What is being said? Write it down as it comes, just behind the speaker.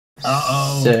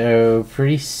Uh-oh. So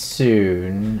pretty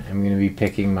soon I'm going to be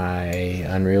picking my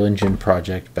Unreal Engine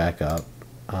project back up.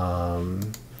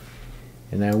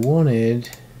 And I wanted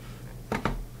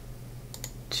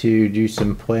to do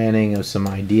some planning of some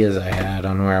ideas I had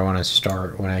on where I want to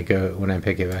start when I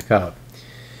pick it back up.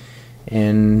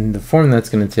 And the form that's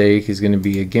going to take is going to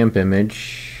be a GIMP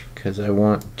image because I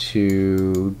want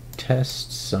to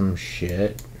test some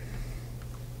shit.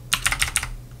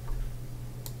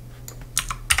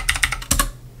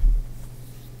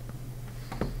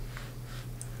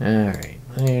 Alright,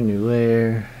 layer, new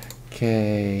layer.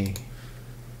 Okay.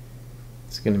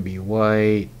 It's going to be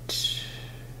white.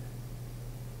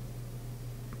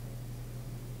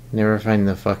 Never find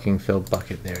the fucking fill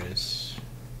bucket. There it is.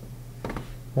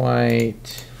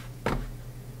 White.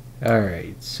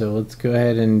 Alright, so let's go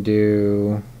ahead and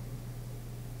do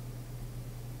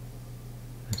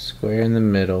a square in the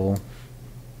middle.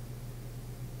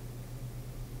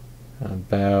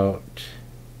 About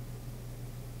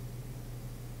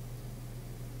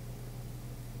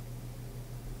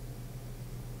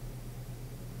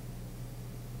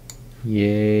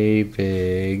yay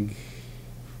big.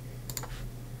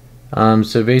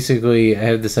 So basically I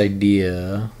have this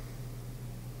idea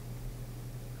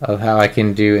of how I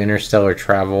can do interstellar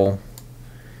travel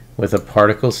with a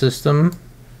particle system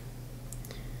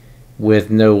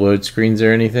with no load screens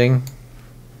or anything.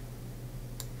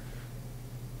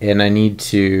 And I need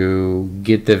to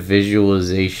get the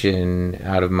visualization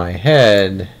out of my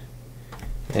head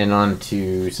and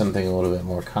onto something a little bit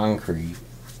more concrete.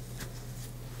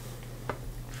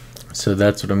 So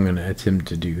that's what I'm going to attempt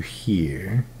to do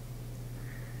here.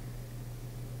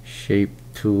 Shape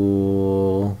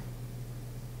tool.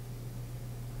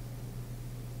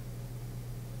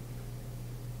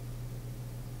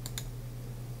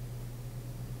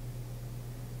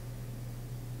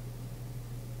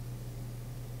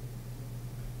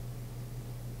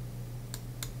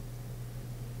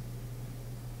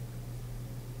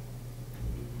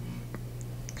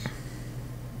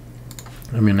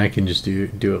 I mean, I can just do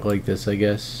it like this, I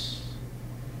guess.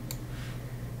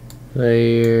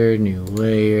 Layer, new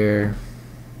layer.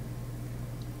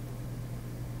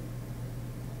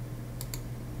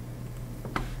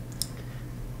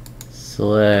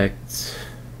 Select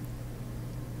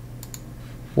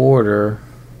border.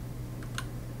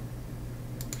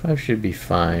 5 should be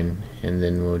fine, and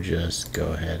then we'll just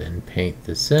go ahead and paint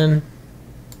this in.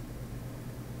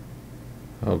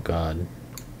 Oh God.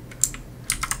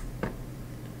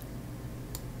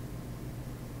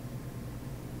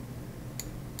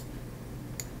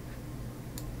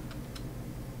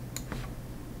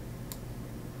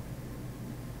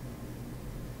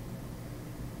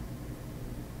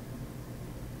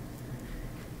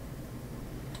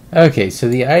 Okay, so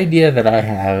the idea that I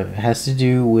have has to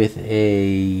do with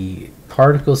a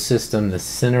particle system that's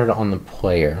centered on the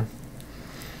player,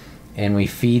 and we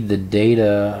feed the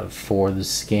data for the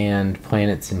scanned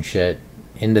planets and shit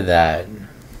into that.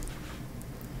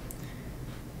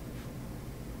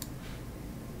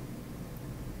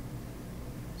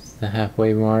 It's the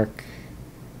halfway mark.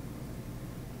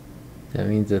 That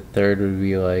means a third would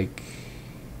be like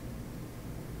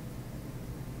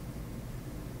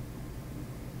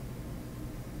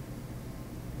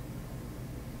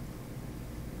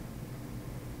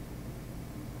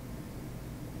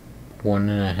one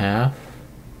and a half.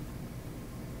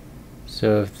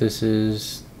 So if this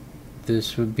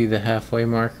would be the halfway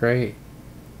mark, right?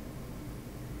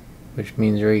 Which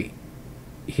means right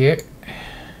here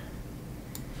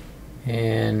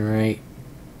and right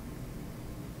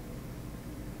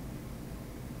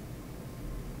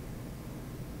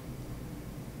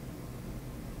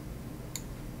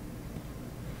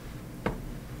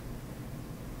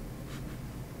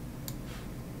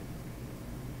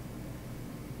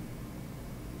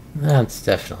that's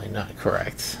definitely not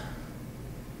correct.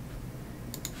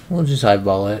 We'll just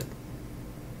eyeball it.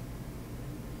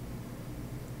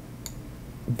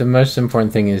 The most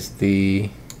important thing is the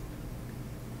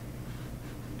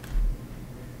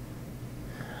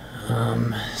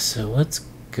so let's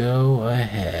go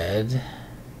ahead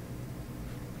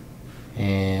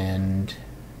and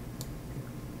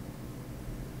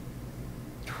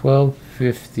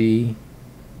 1250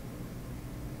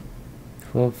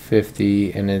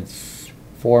 and it's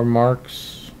 4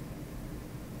 marks.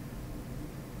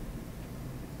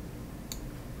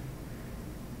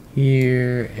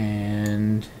 Here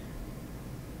and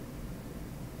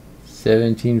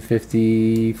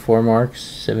 1750 4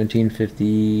 marks.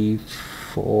 1750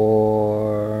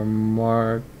 4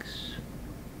 marks.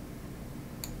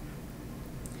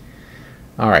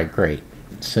 Alright, great.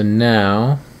 So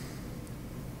now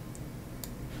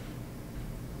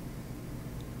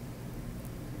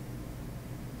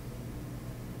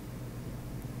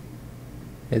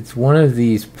It's one of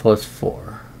these plus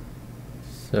 4.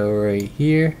 So right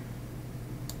here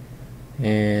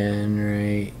and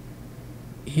right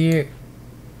here.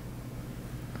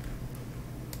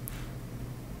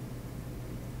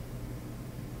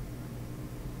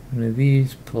 One of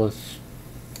these plus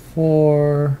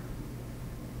 4.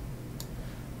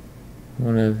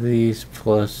 One of these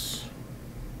plus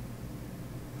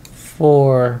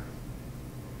 4.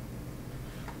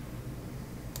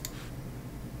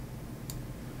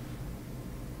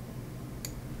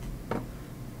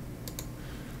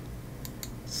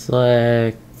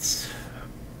 Select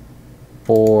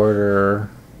border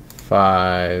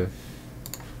 5.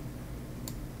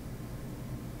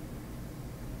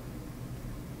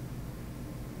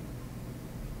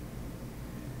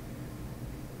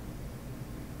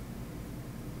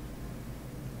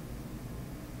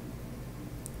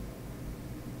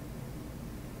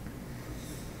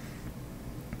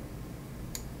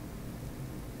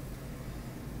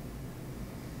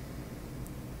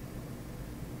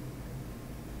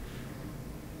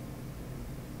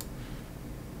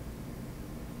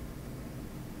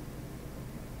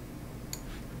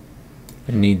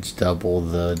 It needs double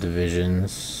the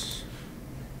divisions.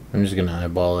 I'm just gonna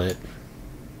eyeball it.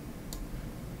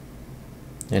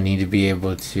 I need to be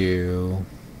able to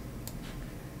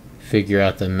figure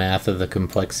out the math of the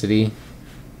complexity,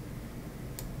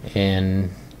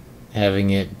 and having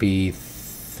it be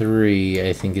 3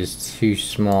 I think is too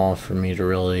small for me to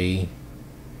really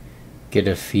get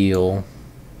a feel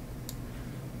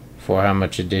for how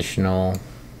much additional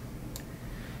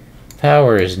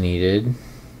power is needed.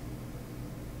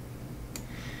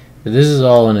 This is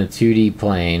all in a 2D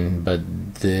plane, but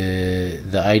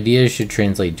the idea should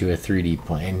translate to a 3D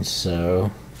plane, so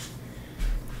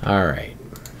alright.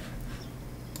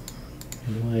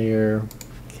 Layer,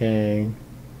 okay.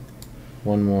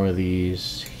 One more of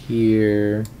these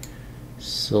here.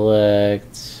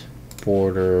 Select,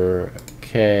 border,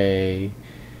 okay.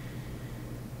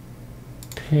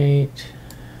 Paint.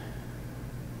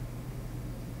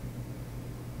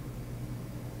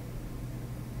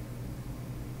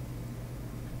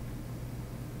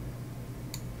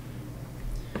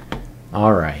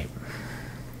 All right.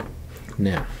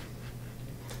 Now,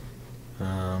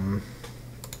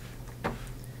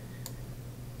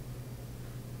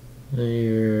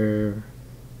 layer,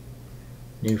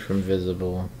 new from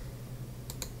visible.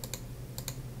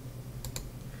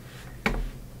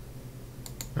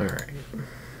 All right.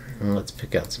 And let's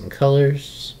pick out some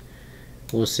colors.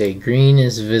 We'll say green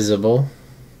is visible.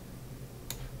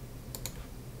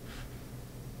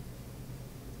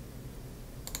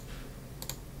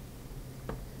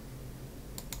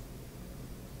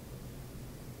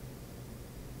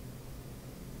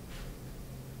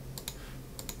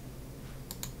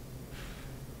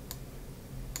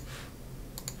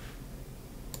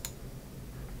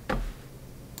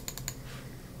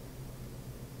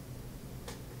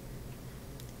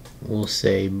 We'll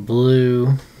say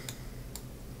blue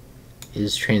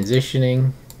is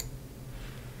transitioning,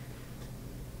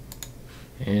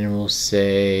 and we'll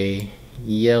say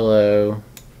yellow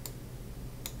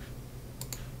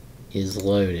is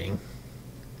loading.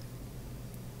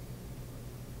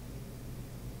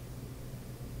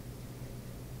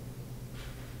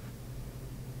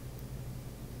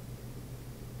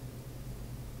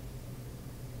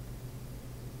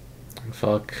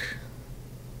 Fuck.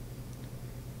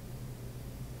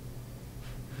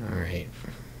 Alright.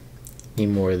 Need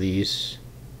more of these,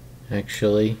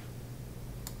 actually.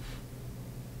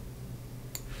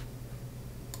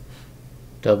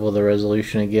 Double the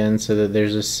resolution again so that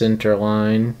there's a center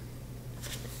line.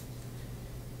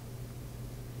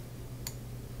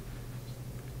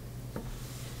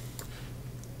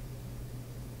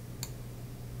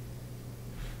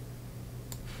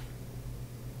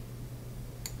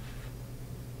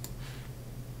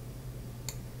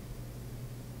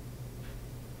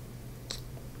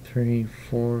 Three,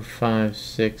 4, 5,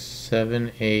 6,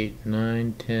 7, 8,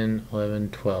 9, 10, 11,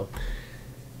 12.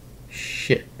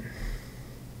 Shit.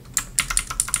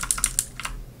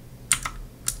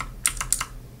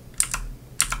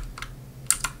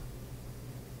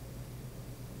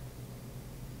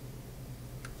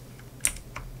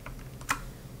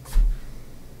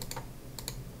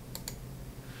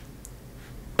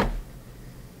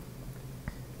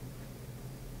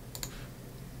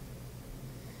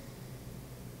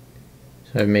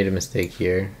 So I've made a mistake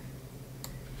here.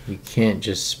 You can't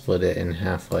just split it in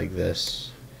half like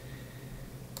this.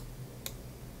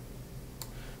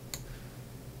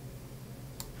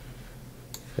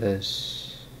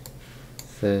 This.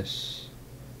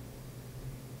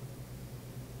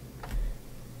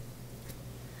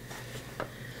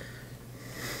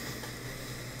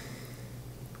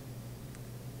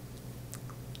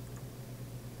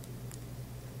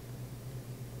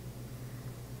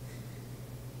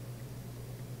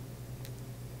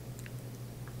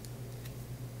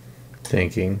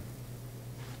 thinking.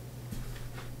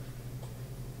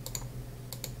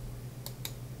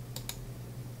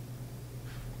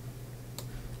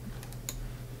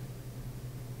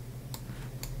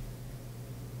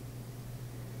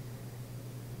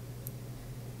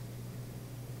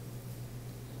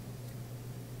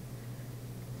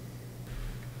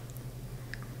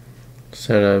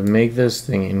 So to make this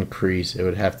thing increase, it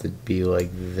would have to be like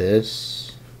this.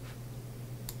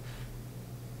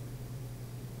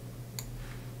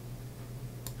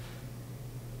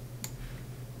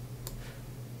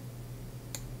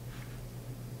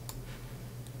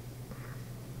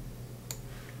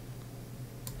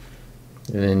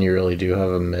 And then you really do have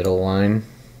a middle line.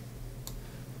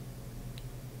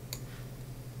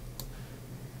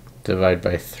 Divide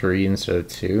by 3 instead of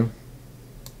 2.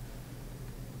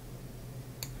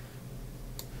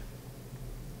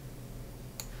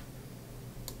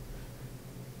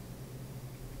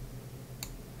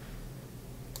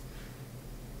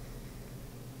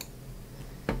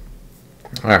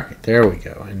 Alright, there we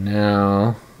go. And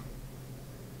now,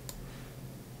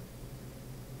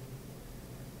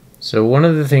 so one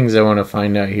of the things I want to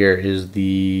find out here is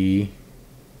the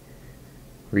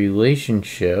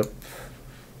relationship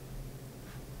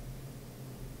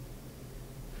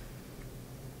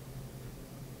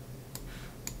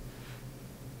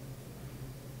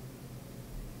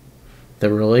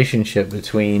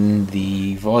between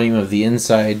the volume of the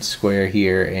inside square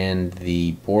here and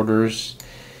the borders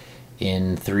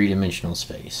in three-dimensional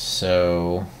space.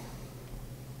 So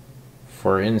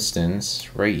for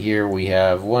instance, right here we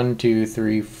have 1, 2,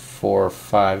 3, 4,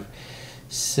 5,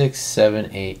 6,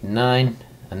 7, 8, 9,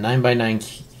 a 9 by 9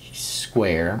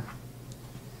 square,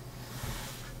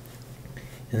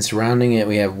 and surrounding it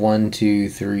we have 1, 2,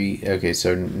 3, okay,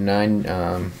 so 9,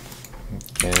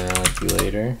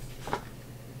 calculator,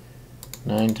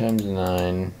 9 times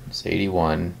 9 is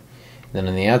 81. Then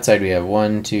on the outside we have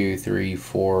 1, 2, 3,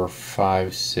 4,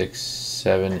 5, 6,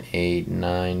 7, 8,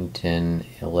 9, 10,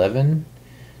 11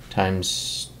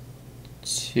 times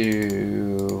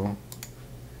 2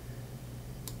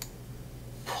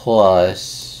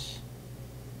 plus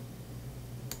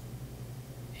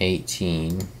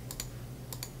 18,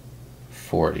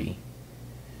 40.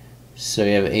 So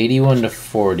you have 81 to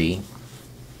 40.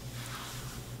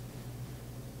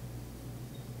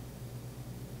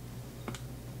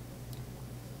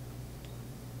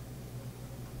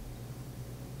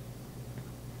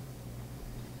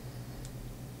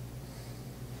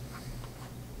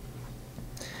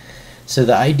 So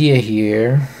the idea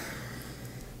here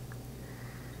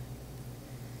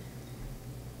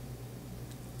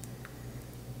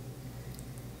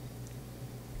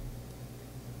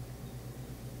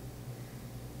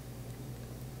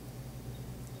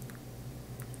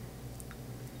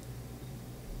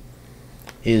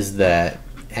is that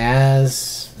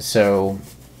so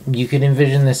you could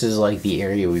envision this as like the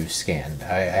area we've scanned.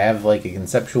 I have like a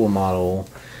conceptual model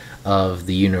of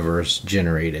the universe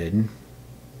generated,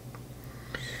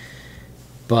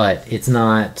 but it's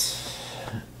not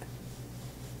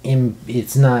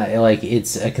like,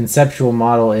 it's a conceptual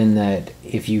model in that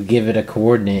if you give it a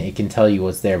coordinate it can tell you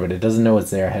what's there, but it doesn't know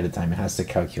what's there ahead of time. It has to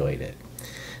calculate it.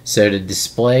 So to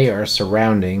display our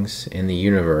surroundings in the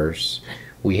universe,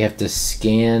 we have to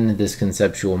scan this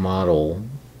conceptual model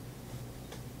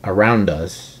around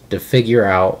us to figure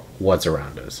out what's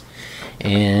around us.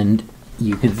 And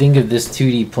you could think of this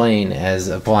 2D plane as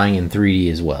applying in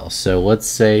 3D as well. So let's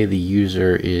say the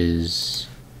user is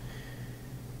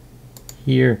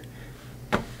here.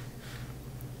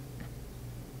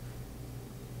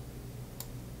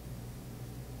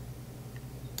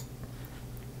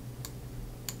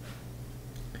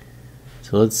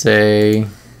 So let's say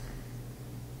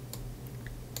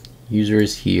user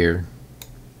is here,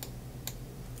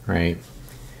 right?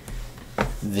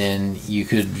 Then you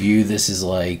could view this as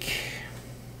like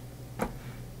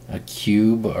a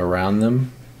cube around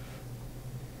them,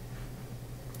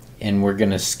 and we're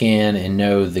going to scan and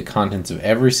know the contents of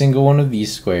every single one of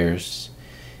these squares,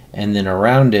 and then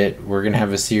around it we're going to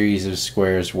have a series of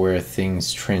squares where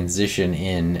things transition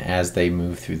in as they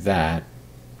move through that,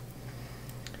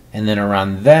 and then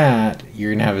around that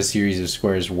you're going to have a series of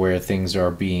squares where things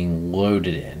are being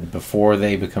loaded in before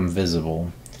they become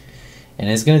visible. And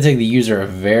it's going to take the user a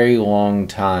very long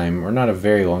time, or not a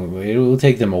very long, it will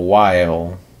take them a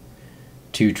while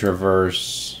to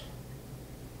traverse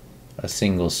a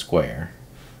single square,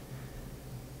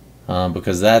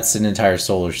 because that's an entire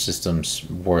solar system's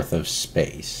worth of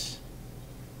space.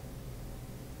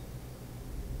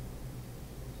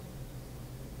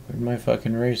 Where'd my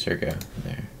fucking eraser go?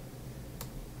 There.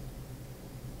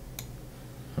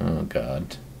 Oh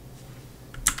god.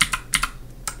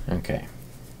 Okay.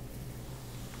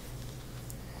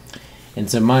 And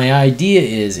so my idea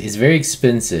is, it's very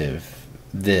expensive.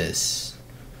 This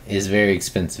is very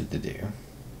expensive to do.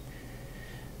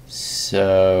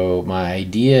 So my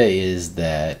idea is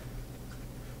that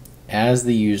as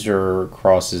the user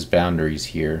crosses boundaries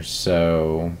here,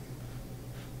 so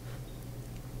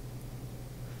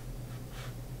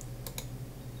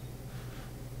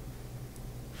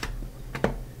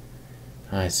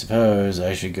I suppose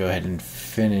I should go ahead and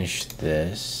finish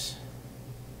this.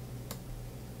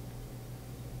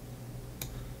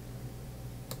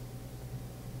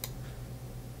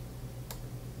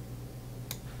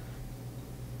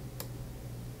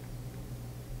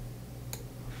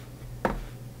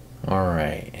 All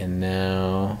right, and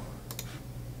now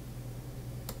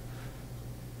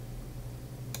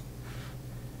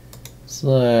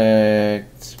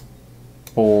select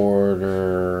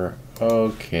border.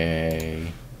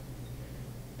 Okay.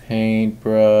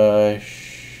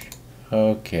 Paintbrush.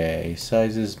 Okay.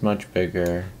 Size is much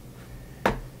bigger.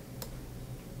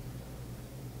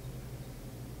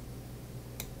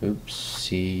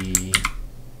 Oopsie.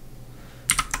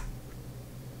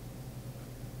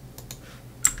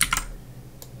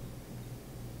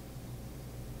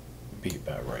 Be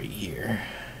about right here.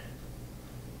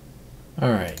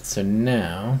 Alright, so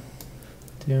now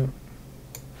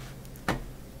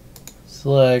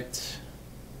select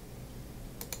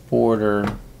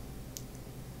border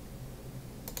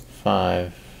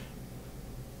 5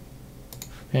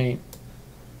 paint.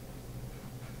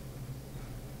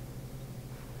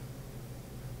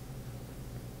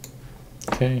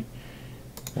 Okay,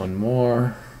 one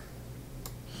more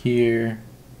here.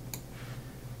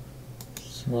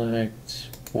 Select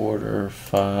border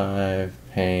 5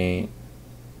 paint.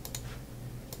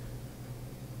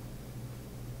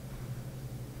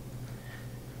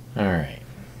 All right.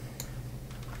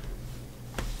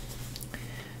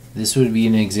 This would be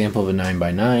an example of a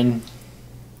 9x9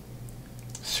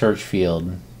 search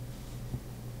field.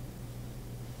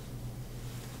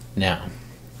 Now,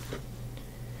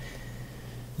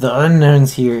 the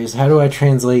unknowns here is, how do I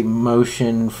translate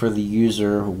motion for the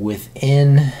user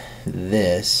within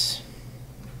this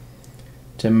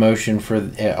to motion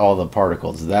for all the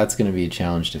particles? That's going to be a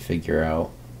challenge to figure out.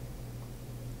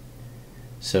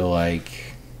 So,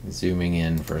 like, zooming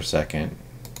in for a second.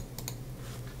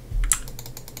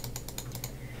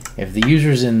 If the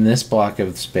user's in this block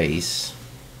of space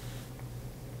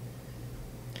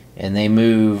and they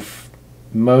move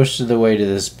most of the way to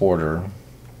this border,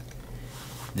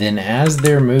 then as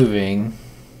they're moving,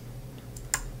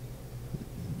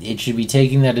 it should be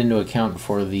taking that into account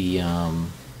for the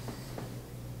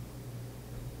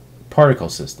particle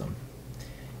system.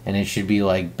 And it should be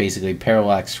like basically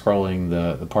parallax scrolling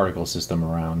the particle system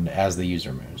around as the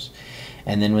user moves.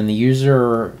 And then when the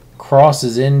user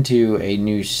crosses into a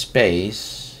new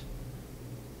space,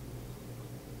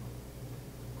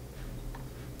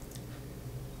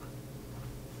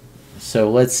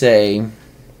 so let's say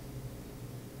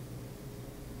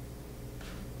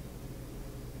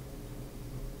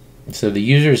the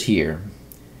user's here.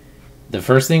 The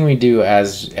first thing we do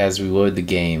as we load the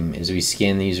game is we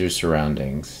scan the user's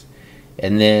surroundings,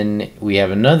 and then we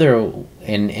have another,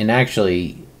 and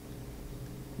actually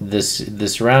the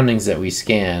surroundings that we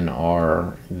scan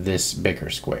are this bigger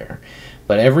square,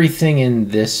 but everything in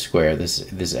this square,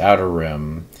 this outer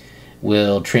rim,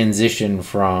 will transition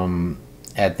from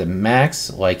at the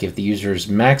max, like if the user's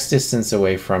max distance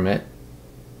away from it,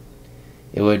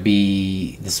 it would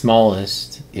be the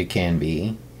smallest it can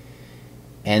be.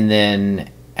 And then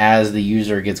as the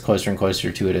user gets closer and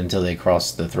closer to it until they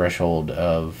cross the threshold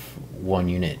of 1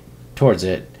 unit towards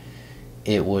it,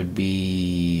 it would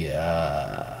be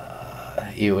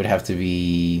it would have to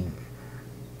be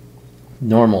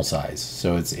normal size.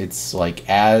 So it's like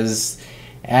as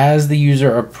the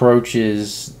user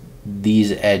approaches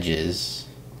these edges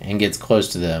and gets close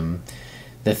to them,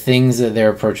 the things that they're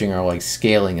approaching are like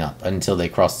scaling up until they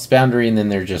cross this boundary, and then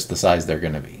they're just the size they're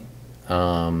going to be.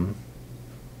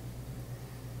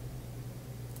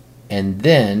 And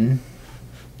then,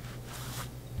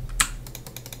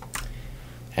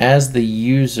 as the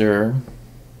user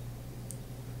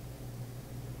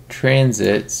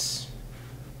transits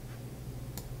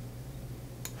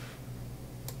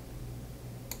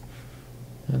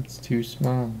that's too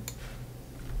small.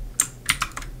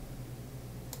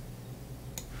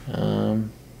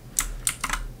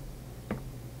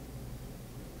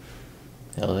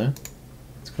 Hello?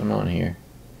 What's going on here?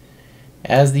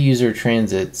 As the user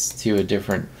transits to a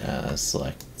different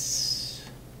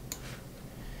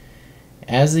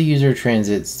as the user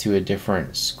transits to a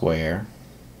different square,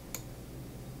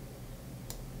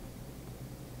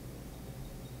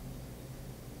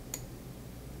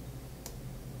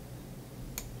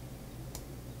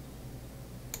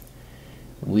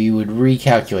 we would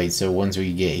recalculate. So once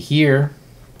we get here,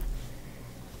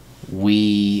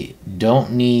 we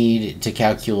don't need to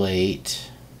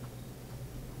calculate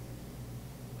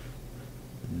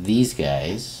these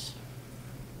guys,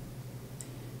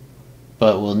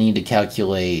 but we'll need to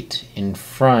calculate in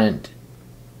front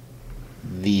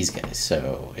these guys.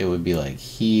 So it would be like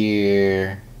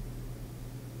here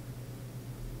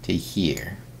to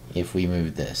here if we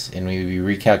move this, and we would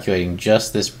be recalculating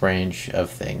just this branch of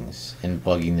things and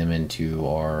plugging them into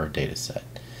our data set.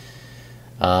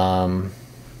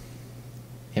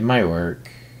 It might work.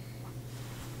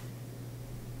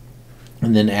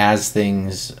 And then as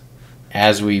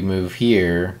we move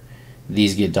here,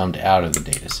 these get dumped out of the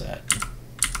data set.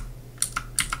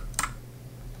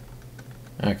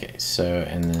 Okay, so,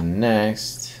 and then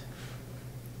next,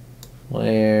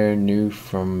 layer new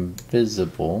from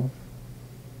visible.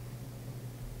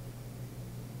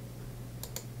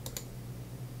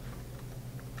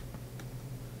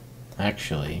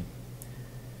 Actually,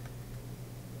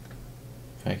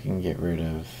 if I can get rid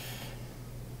of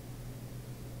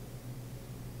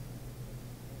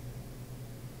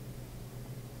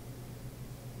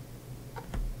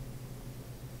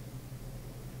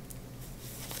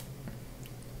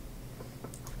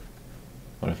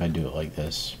what if I do it like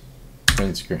this?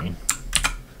 Print screen,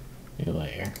 new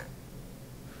layer,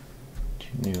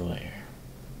 new layer.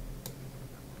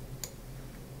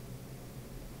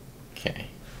 Okay.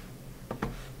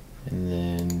 And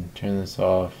then turn this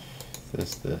off,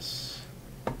 this,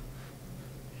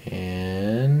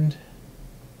 and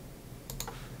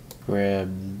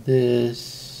grab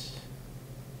this,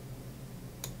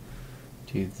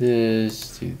 do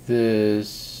this, do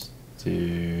this,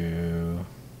 do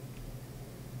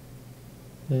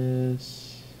this.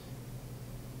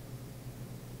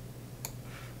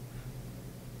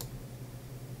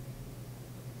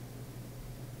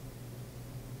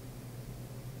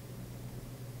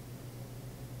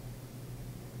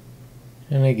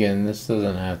 And again, this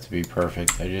doesn't have to be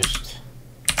perfect.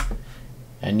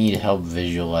 I need help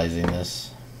visualizing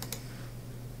this.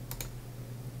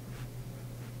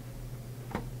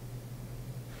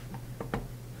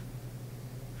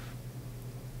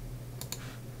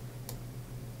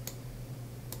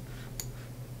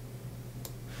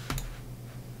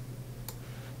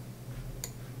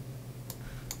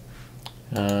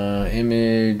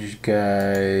 Image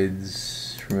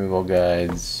guides, remove all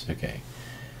guides, okay.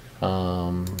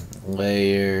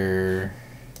 Layer,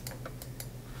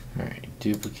 alright,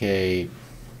 duplicate,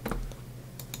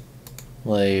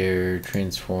 layer,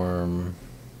 transform,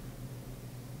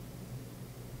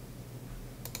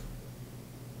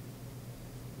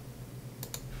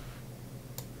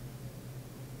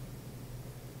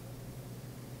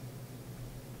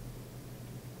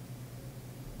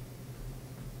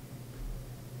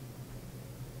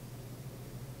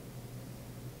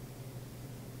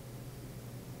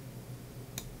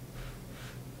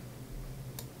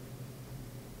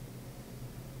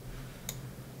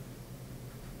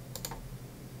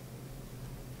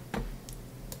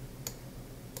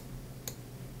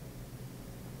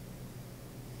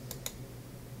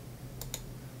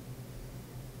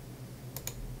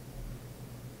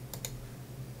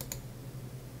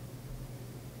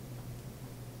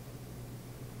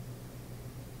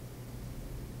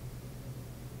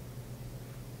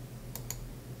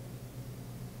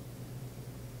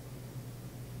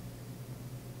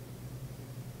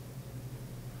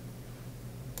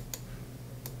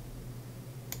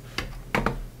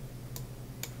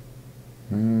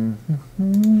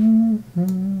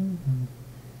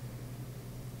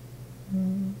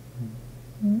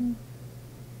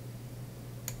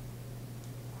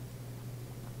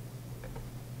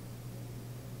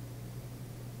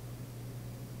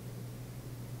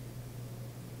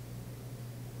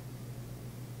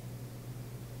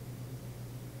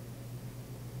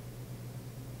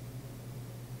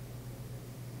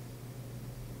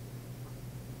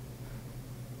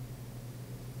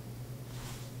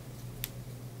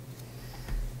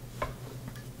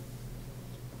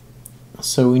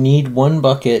 So we need one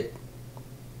bucket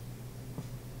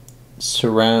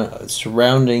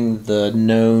surrounding the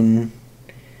known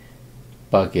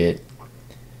bucket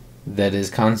that is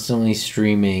constantly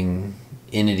streaming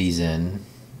entities in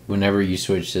whenever you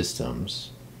switch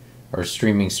systems, or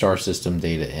streaming star system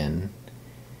data in.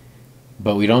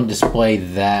 But we don't display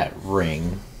that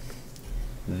ring.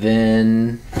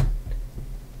 Then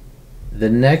the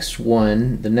next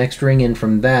one, the next ring in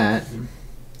from that,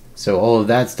 so all of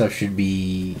that stuff should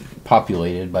be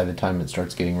populated by the time it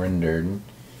starts getting rendered,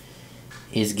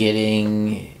 is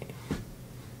getting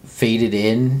faded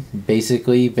in,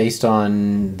 basically, based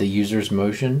on the user's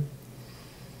motion.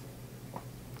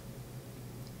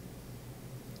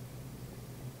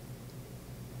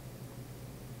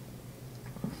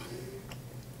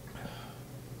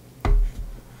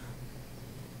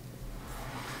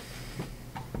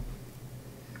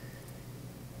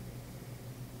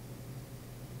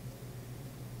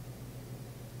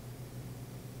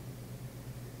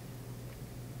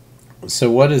 So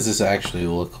what does this actually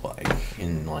look like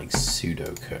in like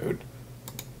pseudocode?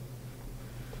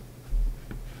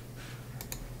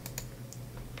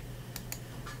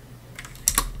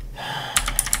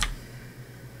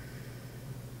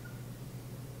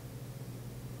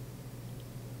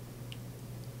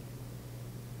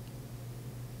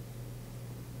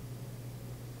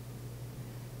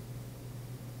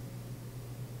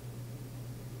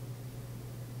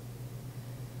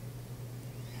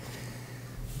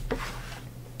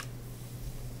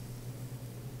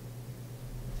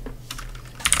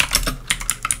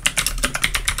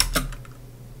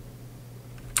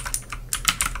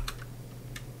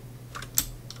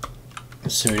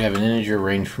 So we have an integer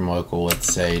range from local,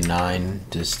 let's say 9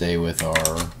 to stay with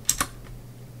our,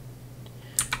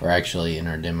 or actually in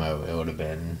our demo it would have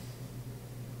been,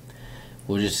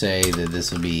 we'll just say that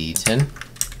this will be 10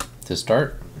 to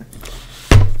start.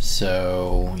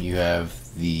 So you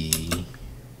have the,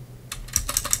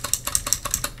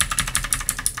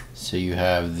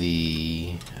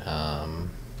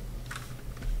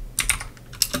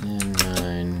 and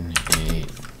 9,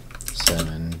 8,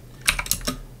 7,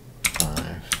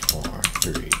 5, 4,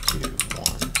 3, 2,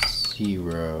 1,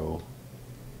 0,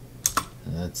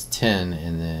 and that's 10,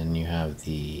 and then you have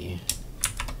the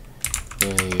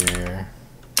layer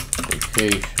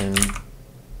location,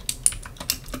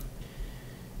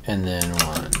 and then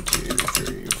 1, 2,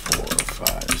 3, 4,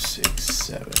 5, 6,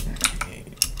 7, 8,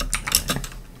 9.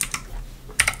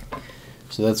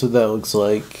 So that's what that looks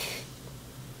like.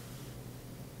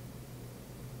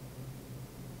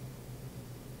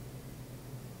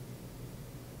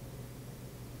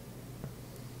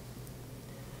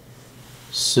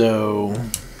 So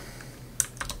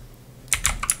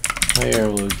layer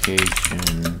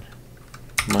location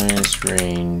minus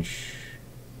range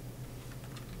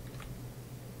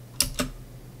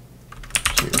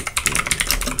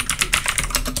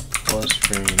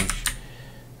plus range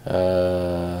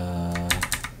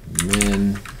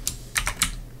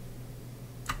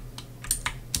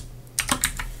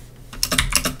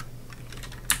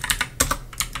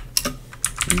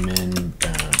min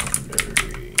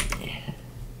boundary.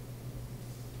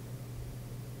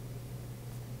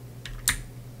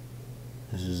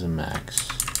 This is a max.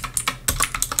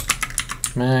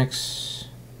 Max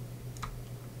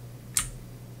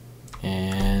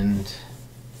and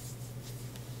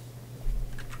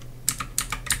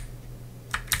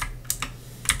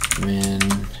min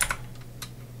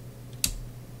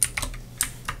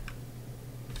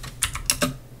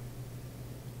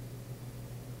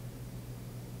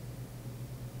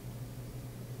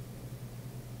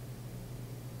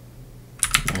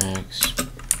max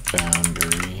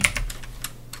boundary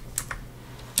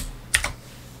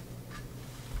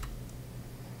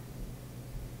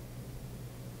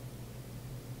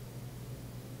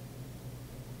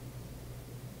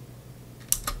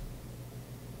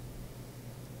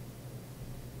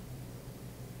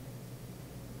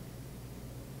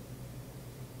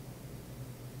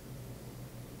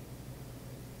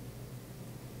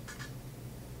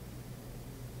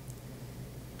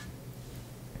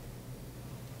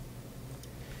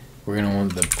we're going to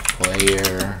want the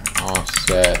player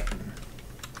offset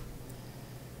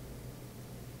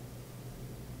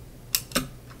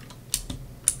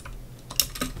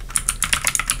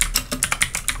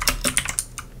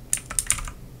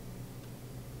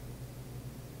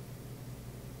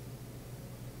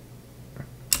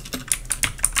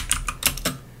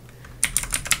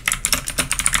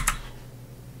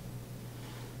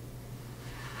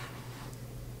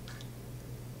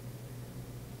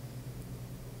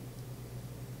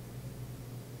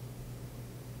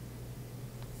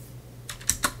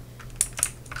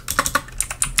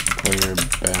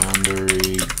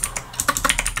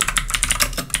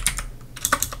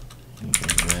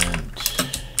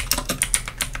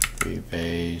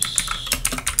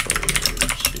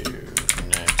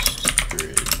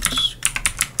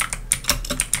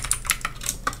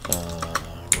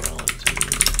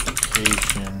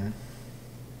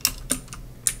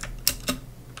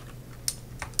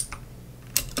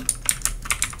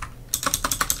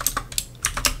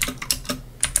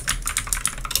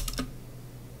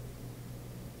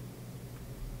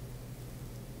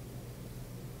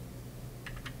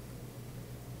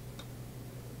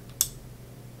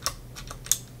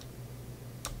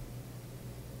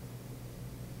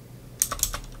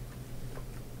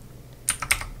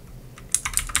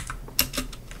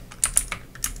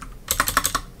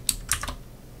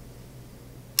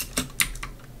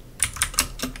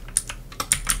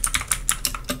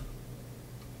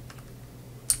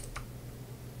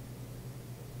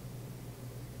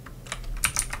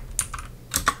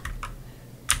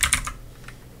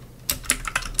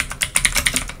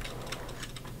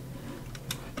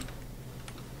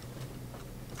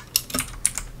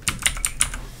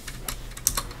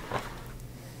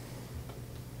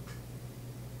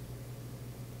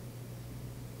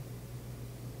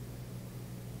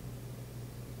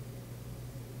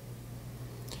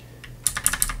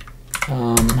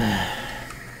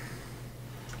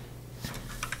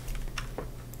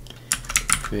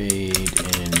Fade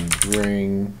and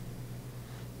bring.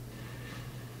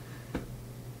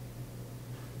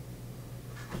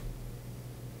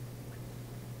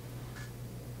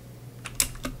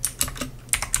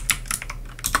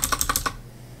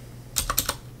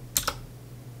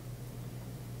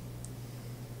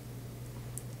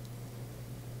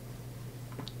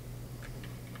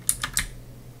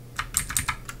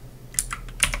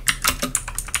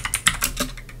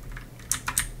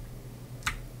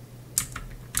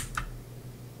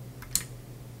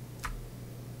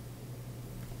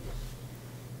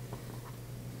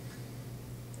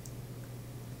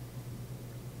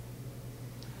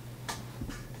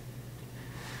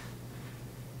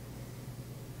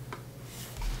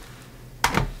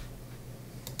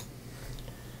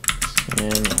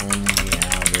 And on the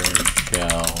outer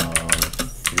shell of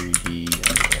 3D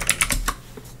array.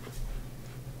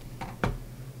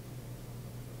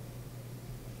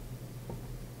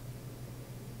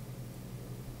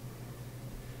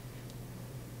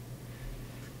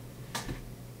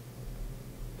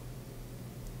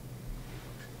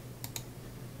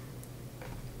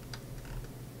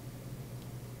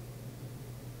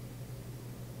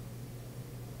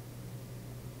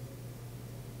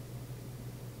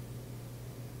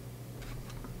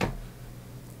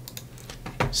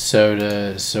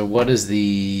 So what does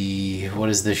the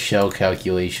shell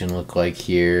calculation look like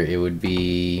here? It would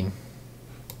be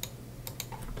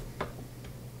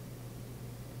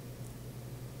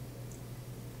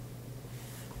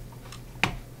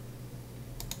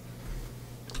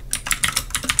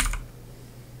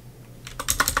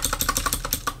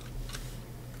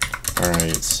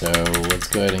alright, so let's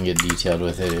go ahead and get detailed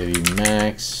with it. It would be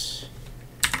max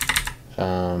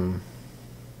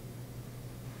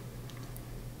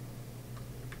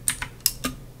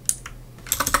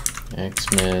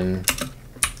X-Men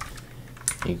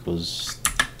equals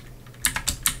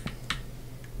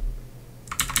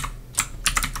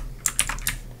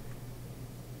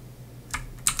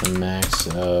the max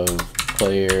of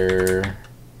player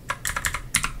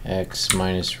X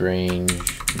minus range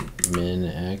min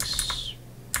X.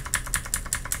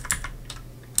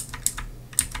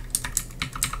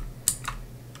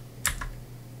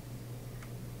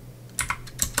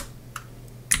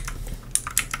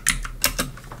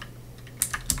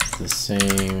 The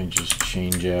same and just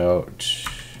change out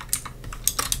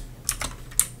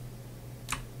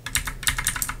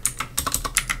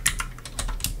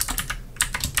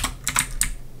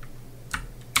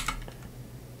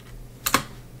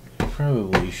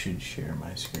probably should share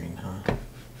my screen, huh?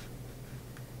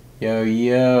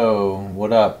 Yo,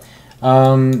 what up?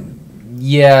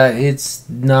 Yeah, it's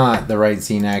not the right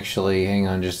scene actually. Hang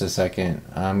on just a second.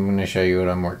 I'm gonna show you what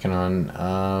I'm working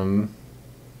on.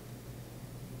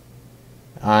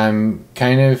 I'm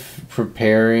kind of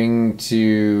preparing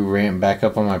to ramp back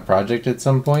up on my project at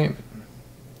some point.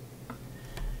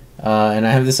 And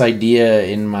I have this idea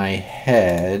in my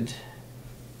head.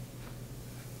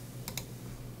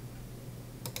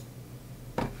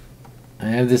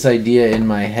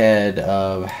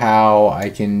 Of how I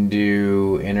can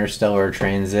do interstellar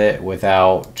transit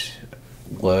without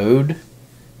load,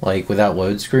 like without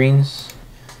load screens.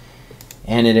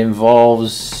 And it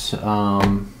involves...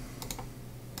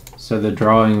 So the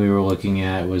drawing we were looking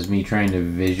at was me trying to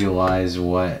visualize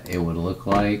what it would look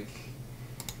like.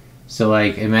 So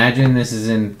like imagine this is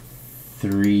in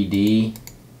 3D.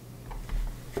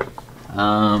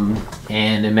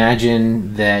 And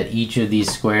imagine that each of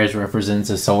these squares represents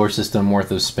a solar system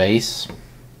worth of space.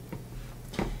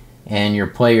 And your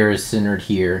player is centered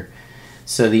here.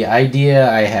 So the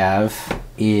idea I have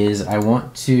is I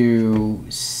want to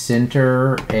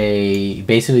center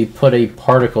basically put a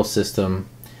particle system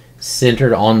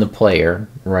centered on the player,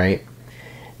 right?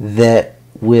 That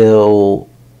will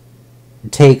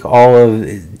take all of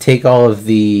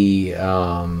the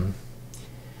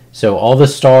so all the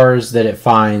stars that it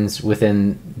finds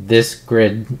within this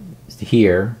grid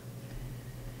here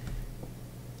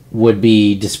would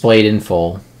be displayed in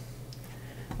full.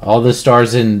 All the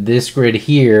stars in this grid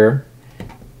here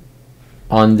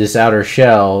on this outer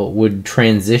shell would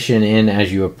transition in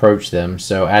as you approach them.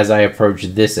 So as I approach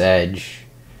this edge,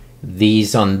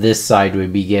 these on this side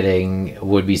would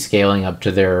be scaling up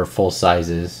to their full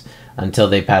sizes until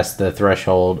they pass the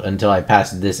threshold, until I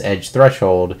pass this edge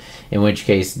threshold, in which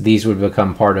case these would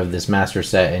become part of this master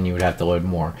set and you would have to load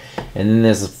more. And then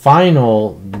this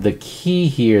final, the key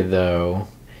here though,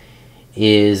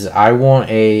 is I want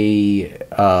a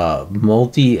I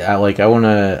want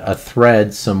a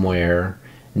thread somewhere,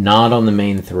 not on the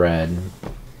main thread,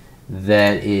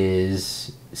 that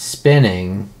is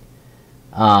spinning,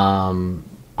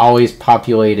 always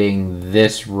populating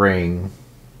this ring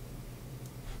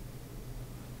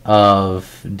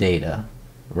of data,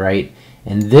 right?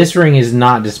 And this ring is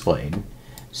not displayed.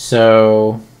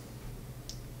 So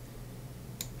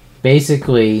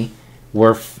basically,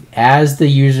 as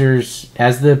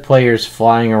the player's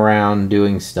flying around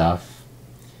doing stuff,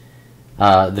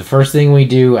 the first thing we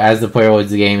do as the player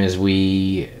loads the game is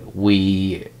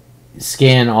we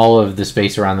scan all of the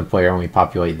space around the player and we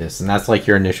populate this, and that's like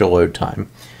your initial load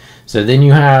time. So then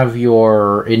you have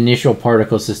your initial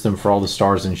particle system for all the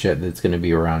stars and shit that's going to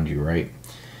be around you, right?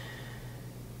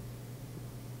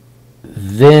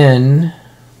 Then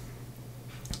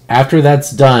after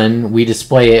that's done, we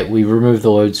display it, we remove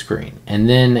the load screen, and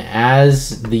then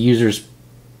as the user's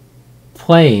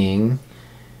playing,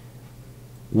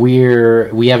 we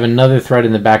have another thread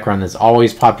in the background that's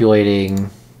always populating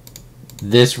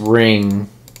this ring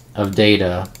of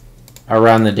data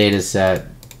around the data set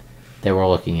that we're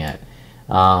looking at.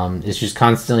 It's just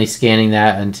constantly scanning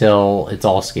that until it's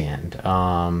all scanned.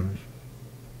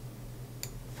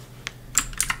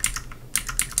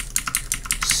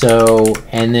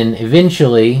 And then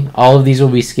eventually all of these will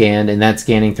be scanned, and that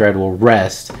scanning thread will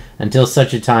rest until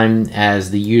such a time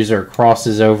as the user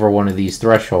crosses over one of these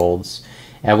thresholds,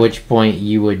 at which point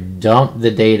you would dump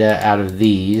the data out of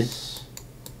these,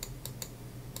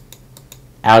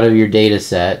 out of your data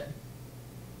set,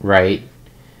 right?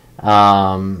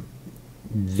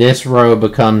 This row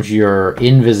becomes your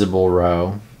invisible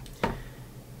row.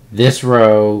 This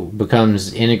row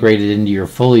becomes integrated into your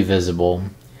fully visible.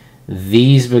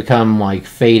 These become like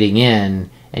fading in,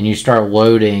 and you start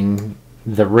loading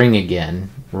the ring again,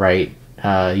 right?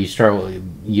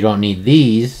 You don't need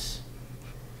these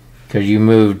because you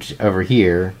moved over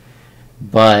here,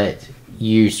 but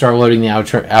you start loading the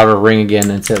outer ring again.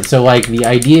 And so like the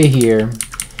idea here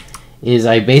is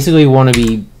I basically want to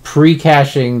be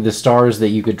pre-caching the stars that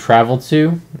you could travel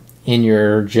to in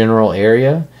your general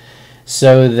area,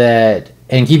 so that,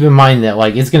 and keep in mind that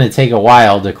like it's going to take a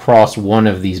while to cross one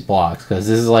of these blocks because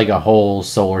this is like a whole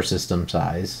solar system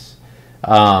size,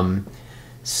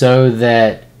 so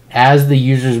that as the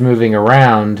user's moving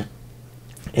around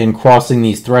and crossing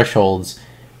these thresholds,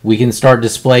 we can start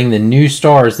displaying the new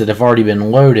stars that have already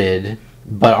been loaded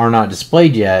but are not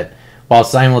displayed yet, while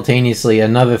simultaneously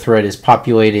another thread is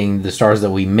populating the stars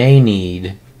that we may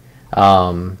need.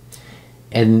 And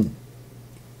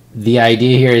the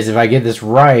idea here is, if I get this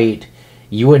right,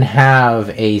 you would have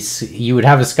a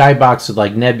skybox with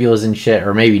like nebulas and shit,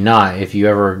 or maybe not if I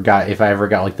ever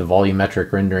got like the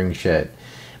volumetric rendering shit.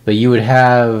 But you would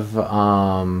have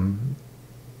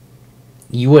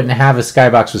you wouldn't have a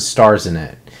skybox with stars in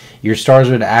it. Your stars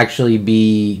would actually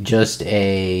be just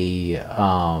a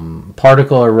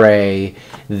particle array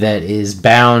that is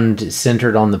bound,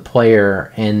 centered on the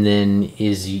player, and then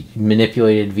is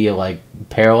manipulated via like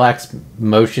parallax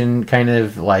motion kind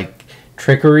of like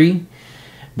trickery.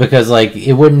 Because like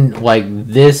it wouldn't, like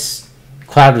this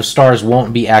cloud of stars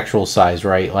won't be actual size,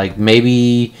 right? Like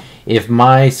maybe if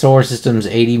my solar system's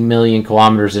 80 million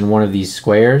kilometers in one of these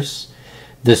squares,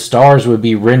 the stars would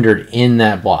be rendered in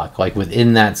that block, like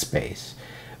within that space,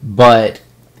 but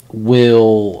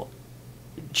will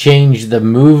change the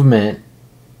movement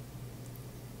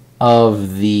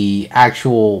of the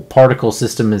actual particle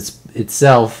system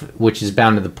itself, which is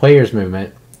bound to the player's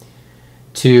movement,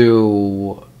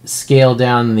 to scale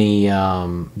down the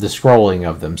scrolling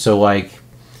of them. So like,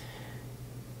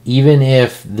 even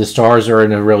if the stars are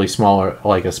in a really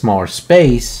smaller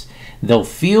space, they'll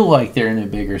feel like they're in a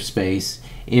bigger space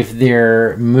if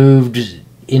they're moved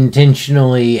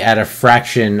intentionally at a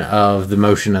fraction of the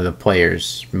motion of the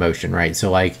player's motion, right?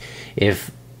 So like,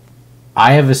 if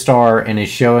I have a star and it's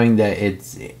showing that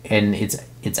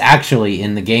it's actually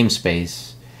in the game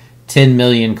space 10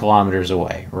 million kilometers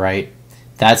away, right?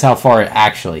 That's how far it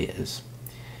actually is.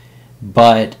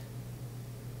 But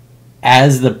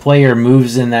as the player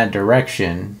moves in that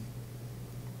direction,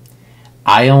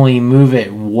 I only move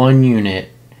it 1 unit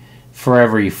for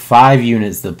every 5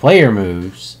 units the player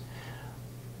moves,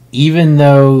 even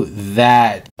though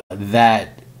that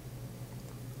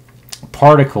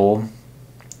particle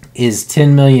is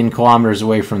 10 million kilometers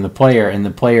away from the player and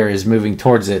the player is moving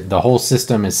towards it. The whole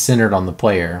system is centered on the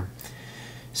player.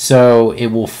 So it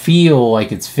will feel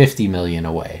like it's 50 million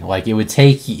away. Like it would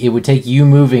take you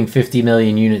moving 50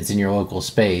 million units in your local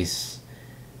space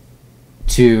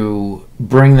to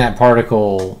bring that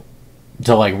particle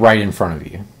to like right in front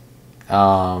of you.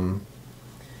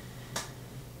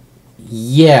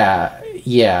 Yeah,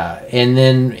 Yeah, and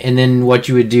then what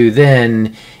you would do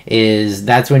then is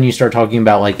that's when you start talking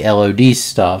about like LOD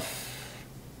stuff.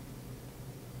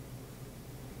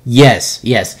 Yes,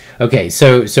 yes. Okay,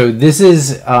 so this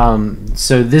is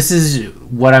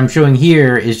what I'm showing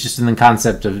here is just in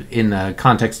the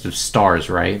context of stars,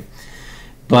 right?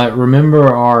 But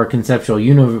remember our conceptual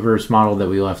universe model that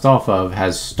we left off of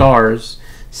has stars,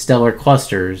 stellar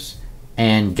clusters,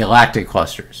 and galactic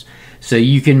clusters. So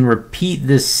you can repeat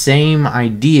this same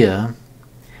idea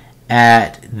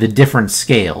at the different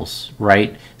scales,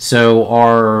 right? So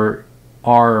our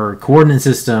coordinate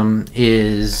system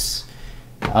is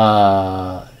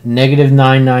negative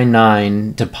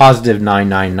 999 to positive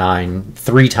 999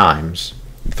 three times,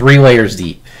 3 layers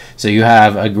deep. So you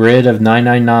have a grid of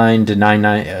 999 to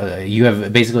 99. You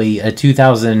have basically a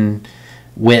 2,000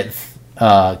 width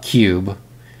cube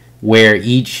where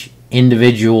each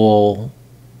individual.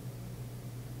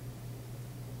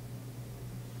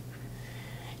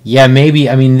 Yeah, maybe.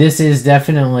 I mean, this is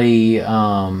definitely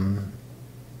an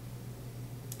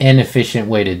efficient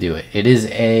way to do it. It is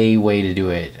a way to do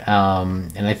it,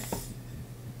 and I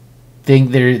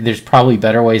think there's probably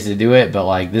better ways to do it. But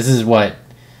like, this is what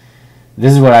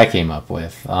I came up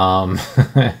with.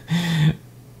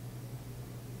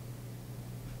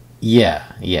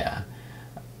 Yeah.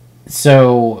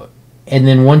 So. And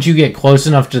then once you get close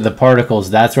enough to the particles,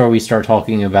 that's where we start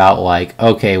talking about like,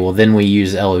 okay, well then we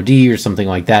use LOD or something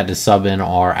like that to sub in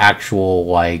our actual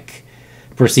like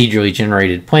procedurally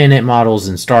generated planet models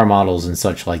and star models and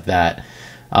such like that.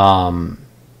 But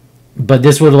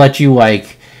this would let you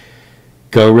like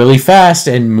go really fast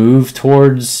and move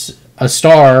towards a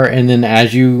star, and then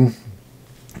as you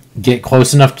get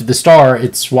close enough to the star,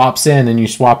 it swaps in and you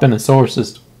swap in a solar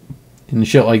system and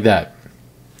shit like that.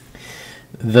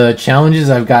 The challenges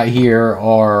I've got here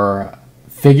are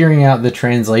figuring out the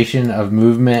translation of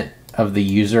movement of the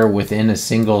user within a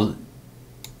single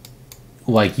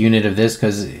like unit of this,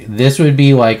 because this would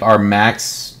be like our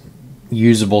max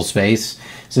usable space.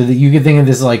 So that you could think of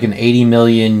this like an 80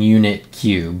 million unit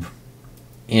cube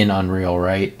in Unreal,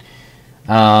 right?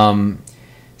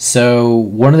 So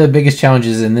one of the biggest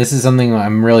challenges, and this is something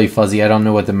I'm really fuzzy, I don't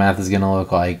know what the math is going to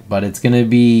look like, but it's going to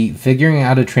be figuring out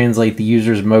how to translate the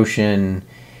user's motion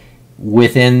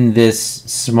within this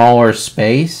smaller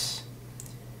space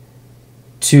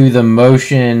to the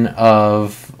motion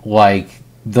of like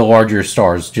the larger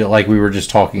stars, like we were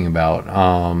just talking about.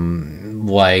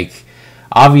 Like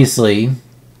obviously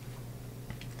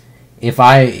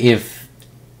if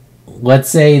let's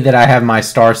say that I have my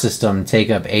star system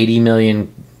take up 80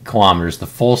 million kilometers, the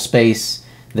full space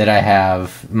that I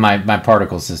have, my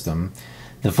particle system,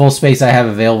 the full space I have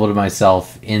available to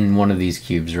myself in one of these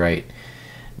cubes, right?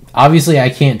 Obviously, I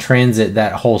can't transit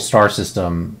that whole star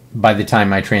system by the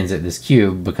time I transit this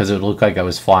cube, because it would look like I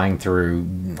was flying through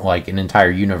like an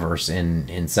entire universe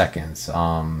in seconds.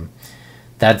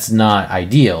 That's not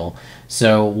ideal.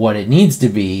 So what it needs to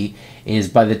be is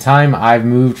by the time I've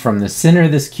moved from the center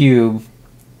of this cube,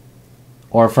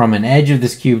 or from an edge of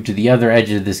this cube to the other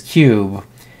edge of this cube,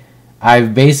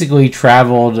 I've basically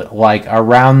traveled like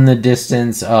around the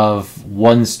distance of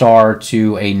one star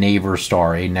to a neighbor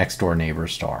star, a next door neighbor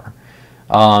star.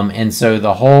 And so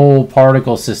the whole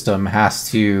particle system has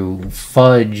to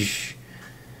fudge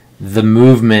the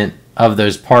movement of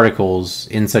those particles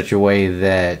in such a way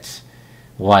that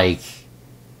like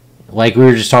we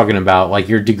were just talking about, like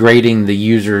you're degrading the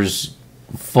user's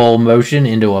full motion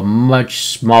into a much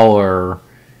smaller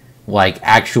like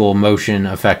actual motion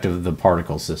effect of the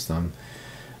particle system.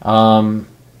 And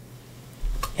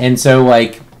so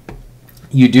like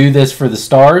you do this for the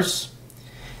stars,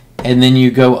 and then you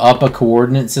go up a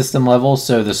coordinate system level.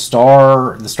 So the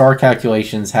star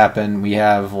calculations happen. We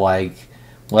have like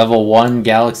level 1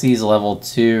 galaxies, level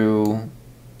 2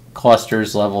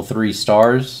 clusters, level 3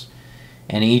 stars,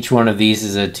 and each one of these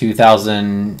is a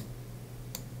 2,000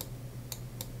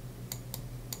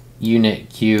 unit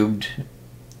cubed.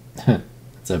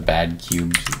 That's a bad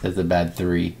cubed. That's a bad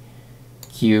 3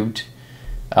 cubed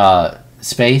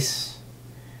space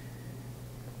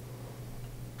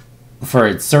for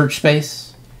its search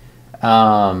space.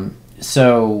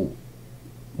 So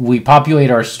we populate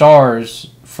our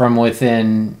stars from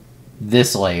within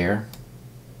this layer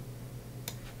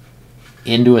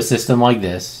into a system like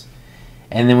this,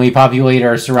 and then we populate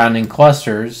our surrounding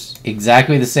clusters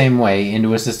exactly the same way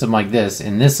into a system like this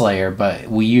in this layer, but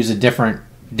we use a different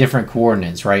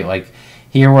coordinates, right? Like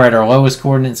here we're at our lowest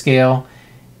coordinate scale.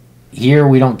 Here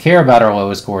we don't care about our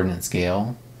lowest coordinate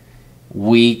scale.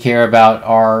 we care about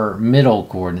our middle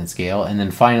coordinate scale, and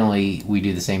then finally we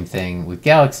do the same thing with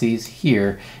galaxies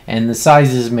here, and the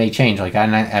sizes may change. Like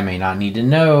I may not need to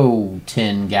know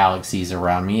 10 galaxies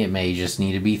around me, it may just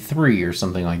need to be 3 or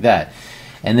something like that.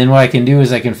 And then what I can do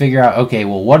is I can figure out, okay,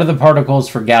 well, what are the particles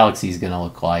for galaxies going to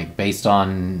look like based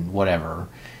on whatever,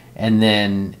 and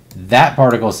then that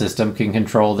particle system can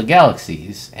control the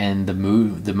galaxies, and the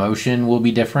motion will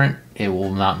be different. It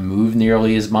will not move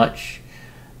nearly as much.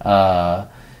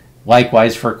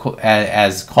 Likewise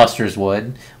as clusters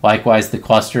would. Likewise, the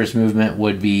clusters movement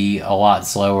would be a lot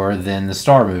slower than the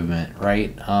star movement,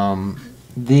 right?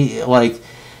 This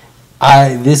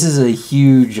is a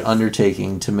huge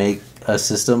undertaking to make a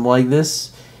system like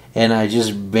this, and I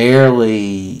just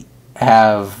barely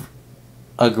have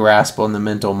a grasp on the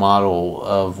mental model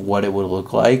of what it would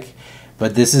look like.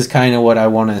 But this is kind of what I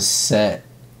want to set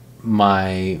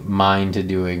my mind to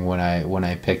doing when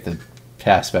I pick the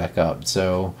task back up.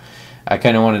 So I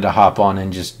kind of wanted to hop on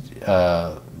and just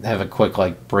have a quick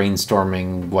like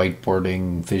brainstorming,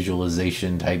 whiteboarding,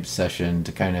 visualization type session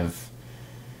to kind of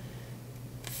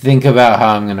think about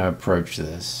how I'm going to approach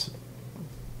this.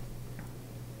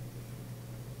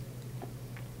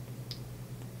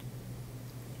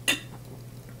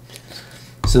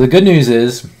 So the good news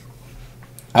is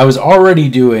I was already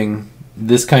doing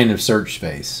this kind of search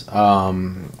space. I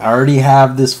already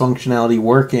have this functionality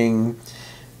working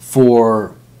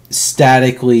for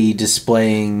statically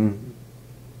displaying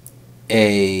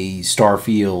a star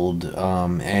field.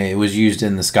 It was used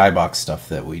in the skybox stuff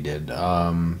that we did.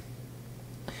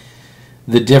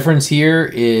 The difference here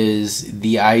is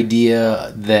the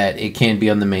idea that it can't be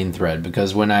on the main thread,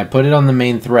 because when I put it on the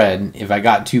main thread, if I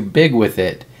got too big with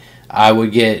it, I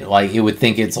would get like, it would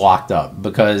think it's locked up,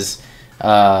 because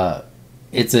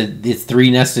it's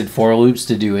 3 nested for loops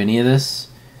to do any of this.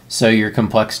 So your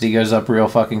complexity goes up real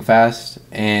fucking fast.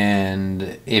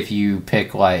 And if you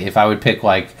pick like, if I would pick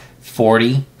like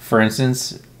 40, for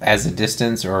instance, as a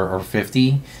distance, or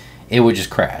 50, it would just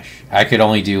crash. I could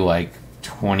only do like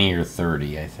 20 or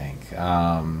 30, I think,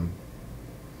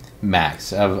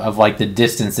 max of like the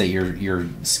distance that you're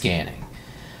scanning.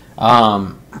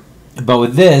 But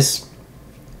with this,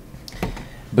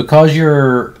 because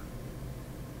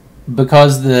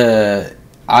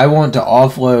I want to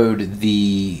offload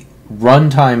the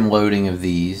runtime loading of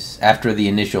these after the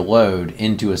initial load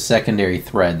into a secondary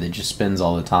thread that just spins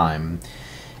all the time.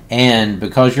 And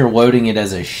because you're loading it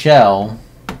as a shell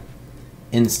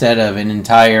instead of an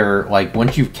entire, like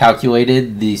once you've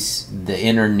calculated the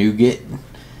inner nougat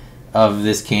of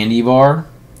this candy bar,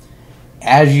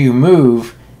 as you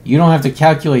move, you don't have to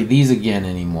calculate these again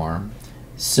anymore.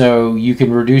 So you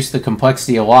can reduce the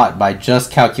complexity a lot by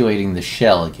just calculating the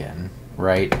shell again,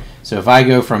 right? So if I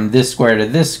go from this square to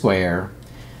this square,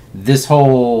 this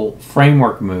whole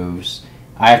framework moves.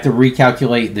 I have to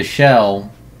recalculate the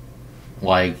shell,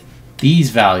 like these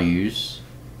values,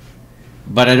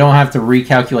 but I don't have to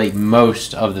recalculate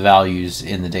most of the values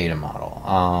in the data model.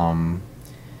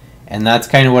 And that's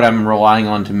kind of what I'm relying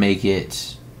on to make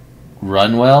it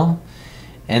run well.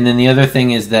 And then the other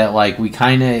thing is that like we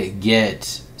kind of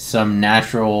get some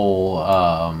natural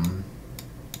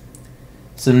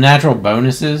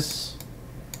bonuses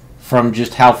from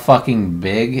just how fucking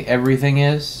big everything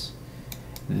is.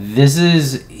 This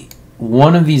is,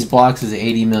 one of these blocks is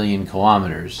 80 million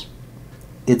kilometers.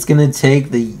 It's going to take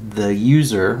the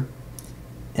user,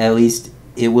 at least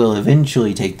it will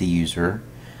eventually take the user,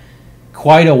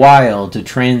 quite a while to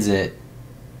transit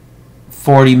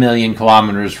 40 million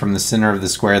kilometers from the center of the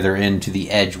square they're in to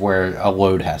the edge where a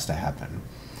load has to happen.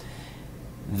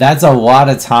 That's a lot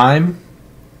of time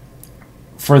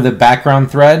for the background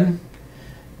thread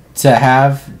to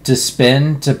have to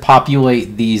spin to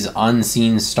populate these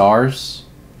unseen stars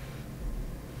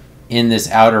in this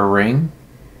outer ring.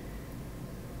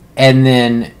 And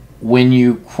then when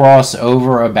you cross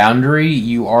over a boundary,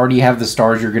 you already have the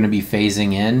stars you're going to be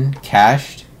phasing in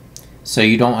cached. So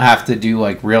you don't have to do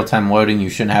like real-time loading. You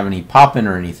shouldn't have any pop-in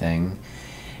or anything.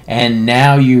 And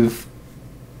now you've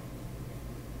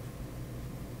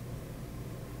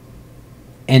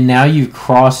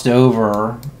crossed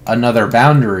over another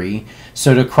boundary.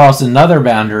 So to cross another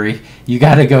boundary, you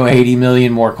got to go 80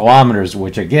 million more kilometers,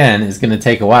 which again is going to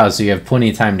take a while. So you have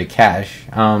plenty of time to cache.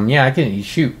 Yeah,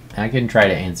 I can try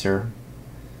to answer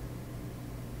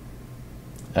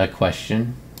a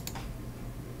question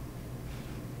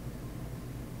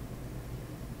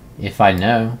if I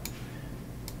know.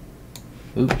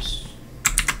 Oops.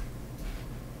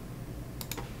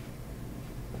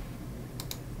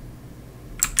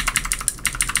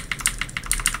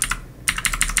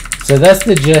 So that's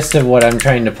the gist of what I'm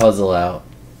trying to puzzle out.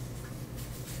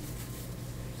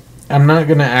 I'm not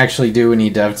going to actually do any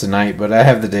dev tonight, but I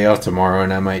have the day off tomorrow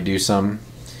and I might do some.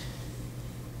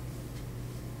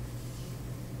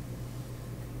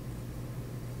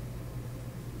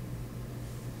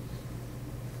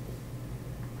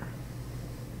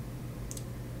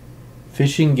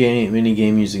 Fishing game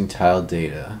minigame using tile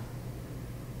data.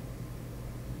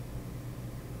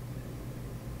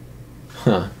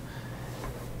 Huh.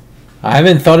 I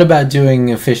haven't thought about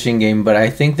doing a fishing game, but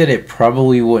I think that it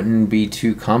probably wouldn't be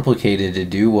too complicated to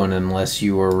do one unless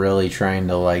you were really trying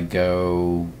to like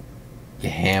go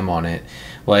ham on it.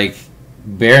 Like,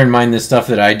 bear in mind the stuff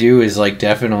that I do is like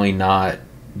definitely not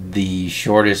the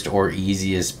shortest or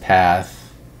easiest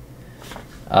path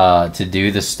to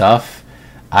do the stuff.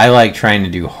 I like trying to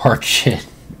do hard shit.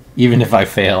 Even if I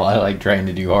fail, I like trying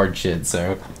to do hard shit.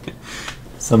 So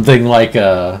something like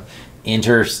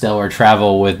interstellar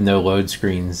travel with no load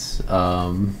screens.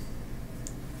 Some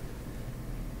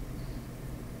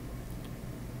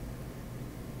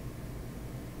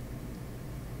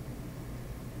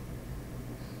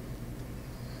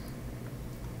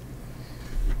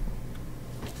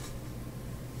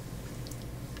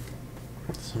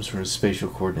sort of spatial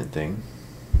coordinate thing.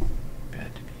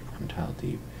 Bad to be one tile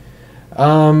deep.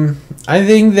 I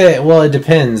think that, well, it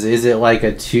depends. Is it like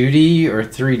a 2D or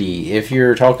 3D? If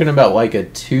you're talking about like a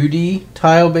 2D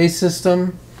tile-based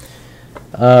system,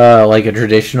 like a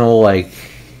traditional like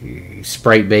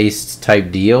sprite-based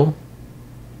type deal.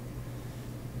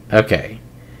 Okay.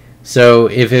 So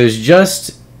if it was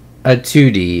just a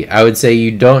 2D, I would say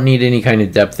you don't need any kind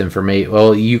of depth information.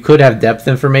 Well, you could have depth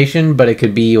information, but it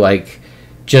could be like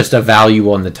just a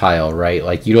value on the tile, right?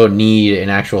 Like you don't need an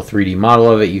actual 3D model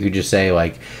of it. You could just say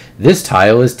like this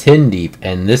tile is 10 deep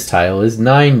and this tile is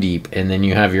 9 deep, and then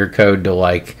you have your code to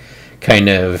like kind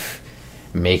of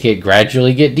make it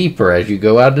gradually get deeper as you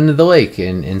go out into the lake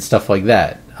and stuff like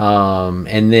that.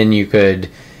 And then you could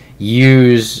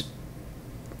use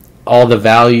all the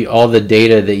value, all the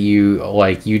data that you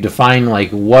like, you define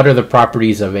like what are the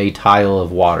properties of a tile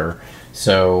of water.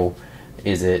 So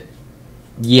is it,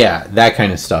 yeah, that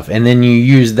kind of stuff. And then you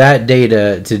use that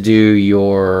data to do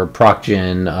your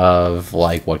procgen of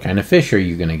like what kind of fish are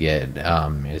you going to get?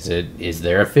 Is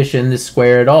there a fish in this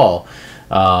square at all?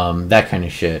 That kind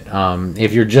of shit.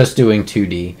 If you're just doing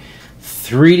 2D.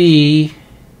 3D,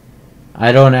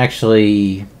 I don't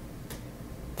actually...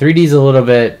 3D is a little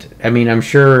bit... I mean, I'm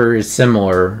sure is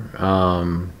similar.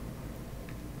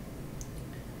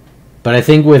 But I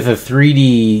think with a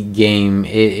 3D game,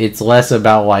 it's less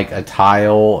about like a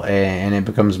tile, and it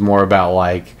becomes more about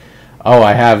like, oh,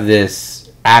 I have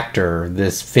this actor,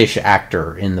 this fish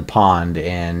actor in the pond,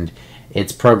 and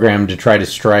it's programmed to try to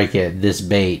strike at this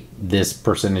bait this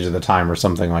percentage of the time or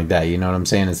something like that. You know what I'm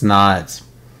saying? It's not...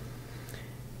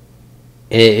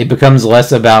 It becomes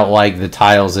less about like the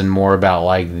tiles and more about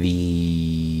like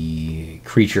the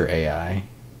creature AI.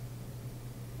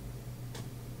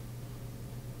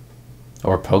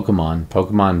 Or Pokemon.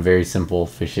 Pokemon, very simple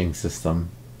fishing system.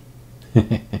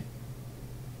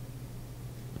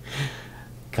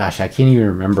 Gosh, I can't even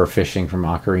remember fishing from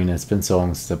Ocarina. It's been so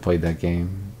long since I played that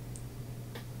game.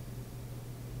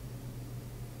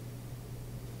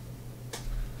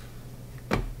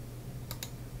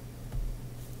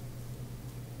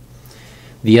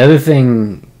 The other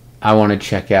thing I want to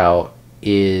check out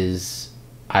is,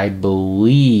 I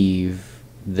believe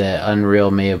that Unreal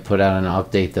may have put out an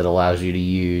update that allows you to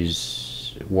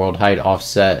use world height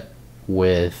offset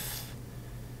with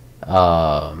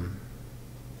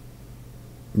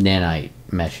nanite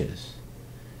meshes.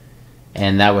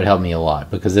 And that would help me a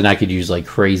lot, because then I could use like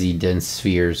crazy dense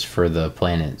spheres for the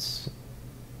planets.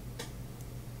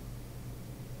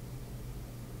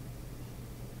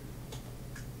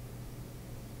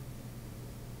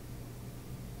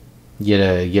 Get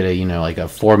a you know, like a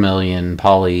 4 million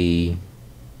poly,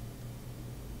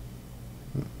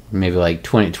 maybe like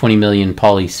 20 million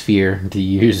poly sphere to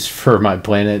use for my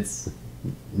planets,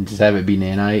 and just have it be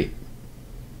nanite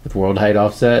with world height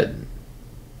offset.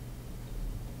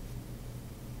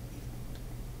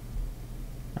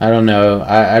 I don't know.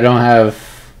 I don't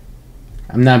have...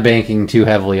 I'm not banking too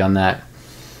heavily on that.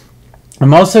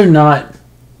 I'm also not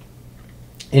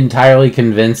entirely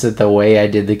convinced that the way I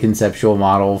did the conceptual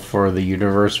model for the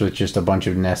universe with just a bunch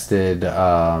of nested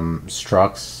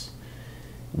structs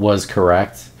was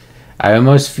correct. I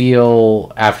almost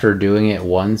feel, after doing it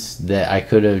once, that I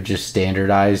could have just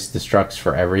standardized the structs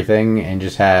for everything and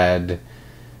just had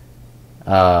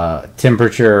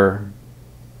temperature,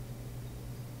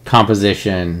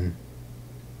 composition,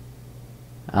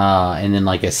 and then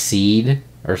like a seed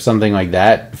or something like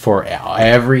that for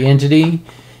every entity.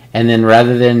 And then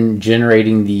rather than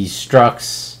generating these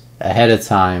structs ahead of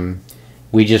time.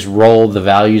 We just roll the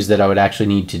values that I would actually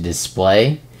need to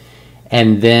display,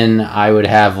 and then I would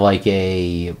have like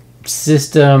a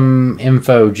system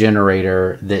info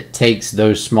generator that takes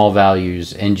those small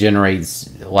values and generates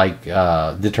like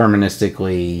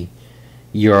deterministically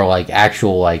your like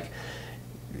actual like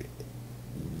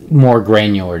more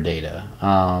granular data.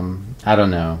 I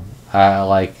don't know. I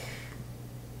like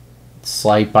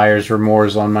slight buyer's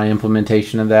remorse on my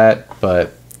implementation of that,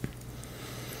 but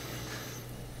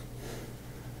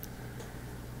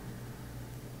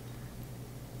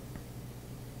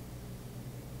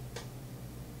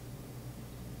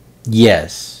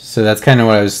yes. So that's kind of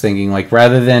what I was thinking. Like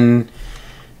rather than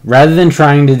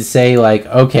trying to say like,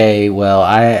 okay, well,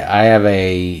 I have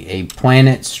a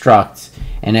planet struct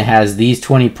and it has these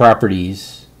 20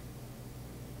 properties,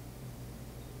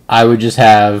 I would just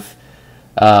have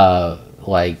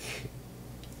like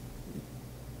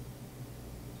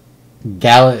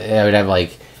I would have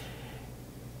like,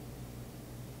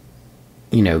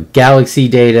 you know, galaxy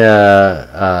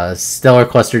data, stellar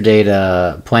cluster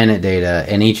data, planet data,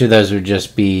 and each of those would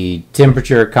just be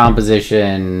temperature,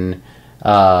 composition,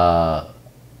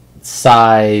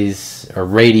 size, or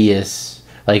radius.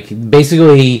 Like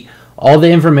basically all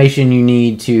the information you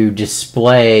need to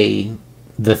display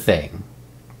the thing.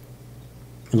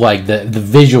 Like the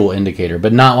visual indicator,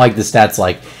 but not like the stats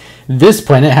like this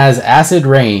planet has acid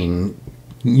rain,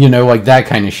 you know, like that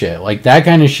kind of shit. Like that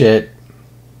kind of shit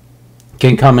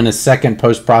can come in a second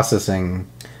post-processing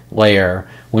layer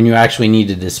when you actually need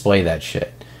to display that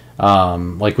shit.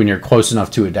 Like when you're close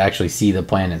enough to it to actually see the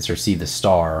planets or see the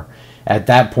star. At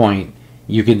that point,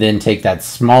 you can then take that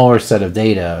smaller set of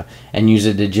data and use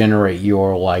it to generate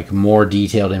your like more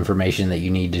detailed information that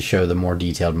you need to show the more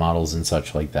detailed models and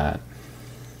such like that.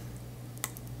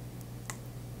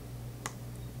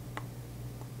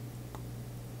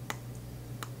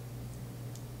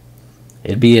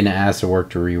 It'd be an ass of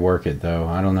work to rework it, though.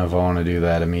 I don't know if I want to do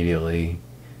that immediately.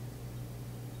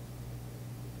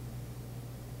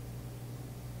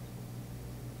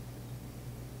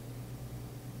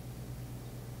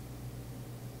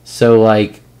 So,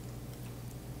 like,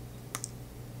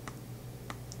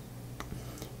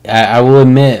 I will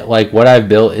admit, like, what I've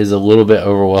built is a little bit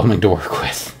overwhelming to work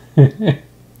with.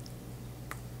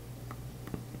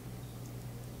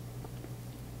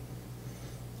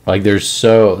 Like there's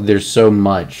so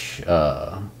much.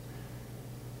 I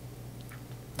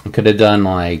could have done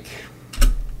like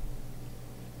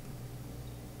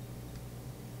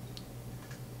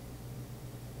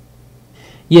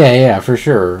yeah for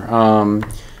sure.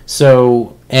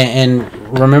 So and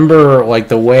remember like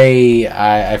the way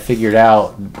I figured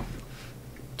out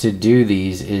to do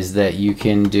these is that you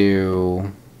can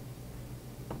do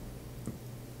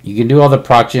all the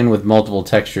proc-gen with multiple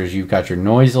textures. You've got your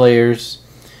noise layers.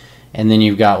 And then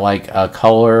you've got like a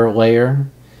color layer,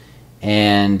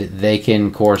 and they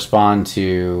can correspond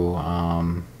to.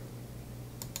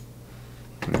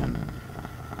 No,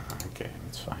 okay,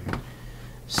 that's fine.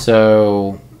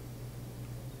 So,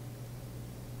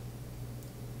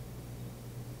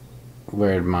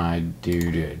 where'd my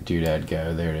doodad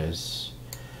go? There it is.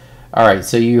 All right,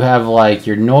 so you have like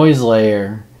your noise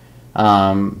layer.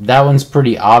 That one's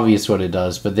pretty obvious what it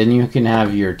does, but then you can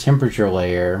have your temperature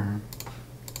layer.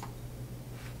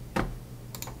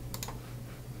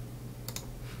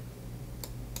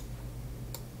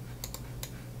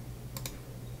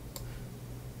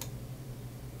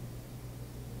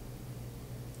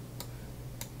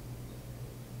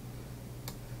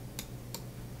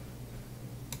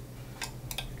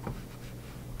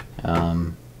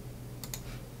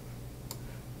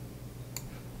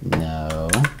 No.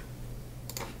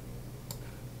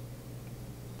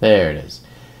 There it is.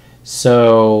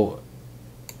 So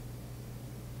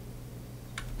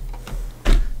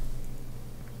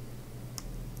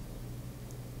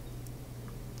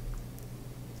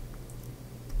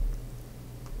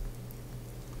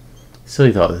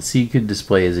silly thought. The C could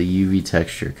display as a UV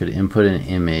texture, could input an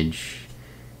image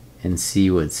and see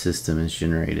what system is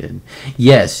generated.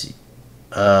 Yes.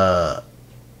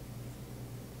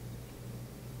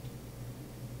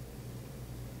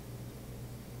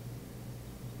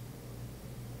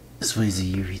 Displays a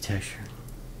UV texture.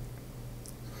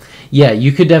 Yeah,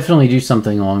 you could definitely do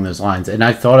something along those lines, and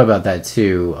I thought about that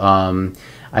too.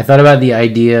 I thought about the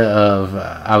idea of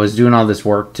I was doing all this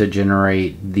work to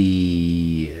generate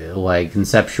the like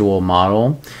conceptual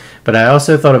model, but I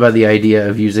also thought about the idea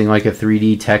of using like a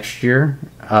 3D texture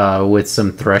with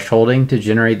some thresholding to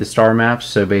generate the star maps.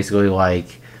 So basically,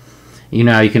 like, you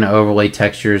know, you can overlay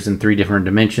textures in 3 different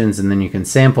dimensions, and then you can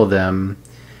sample them.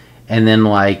 and then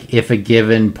like if a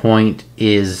given point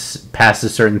is past a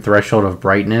certain threshold of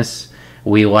brightness,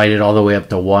 we light it all the way up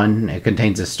to 1. It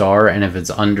contains a star, and if it's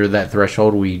under that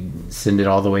threshold, we send it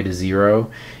all the way to 0,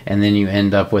 and then you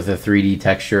end up with a 3D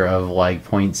texture of like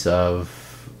points of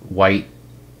white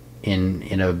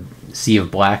in a sea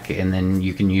of black, and then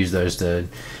you can use those to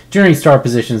generate star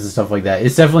positions and stuff like that.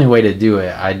 It's definitely a way to do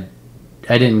it. I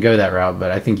didn't go that route, but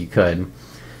I think you could.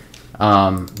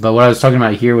 But what I was talking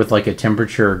about here with like a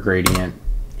temperature gradient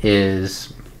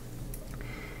is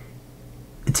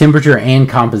temperature and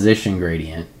composition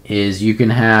gradient is you can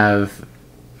have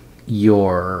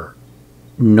your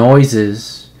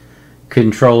noises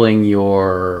controlling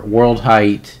your world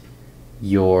height,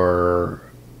 your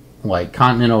like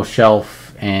continental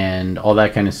shelf and all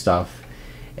that kind of stuff,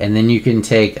 and then you can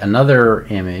take another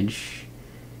image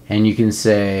and you can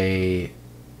say,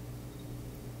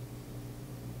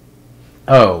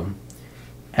 oh,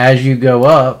 as you go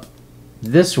up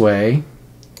this way,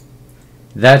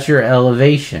 that's your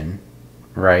elevation,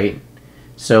 right?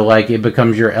 So like it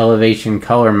becomes your elevation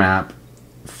color map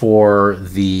for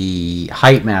the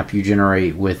height map you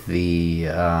generate with the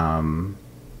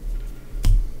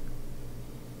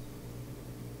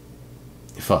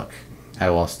fuck, I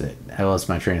lost it. I lost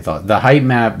my train of thought. The height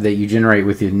map that you generate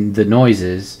with the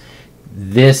noises,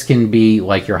 this can be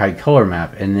like your height color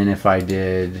map. And then if I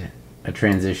did a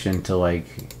transition to like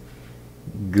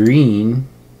green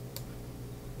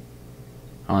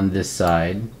on this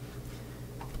side,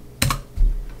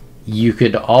 you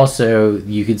could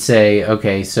say,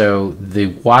 okay, so the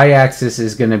y-axis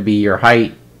is going to be your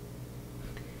height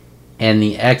and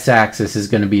the x-axis is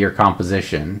going to be your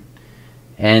composition,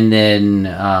 and then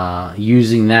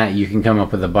using that you can come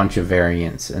up with a bunch of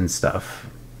variants and stuff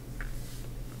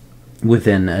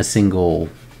within a single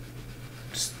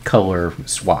color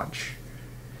swatch.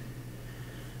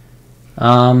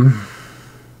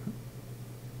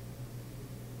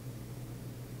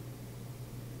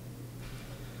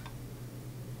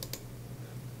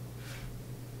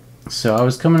 So I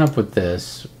was coming up with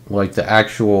this, like the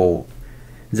actual,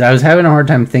 I was having a hard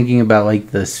time thinking about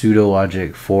like the pseudo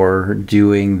logic for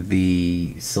doing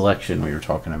the selection we were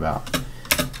talking about.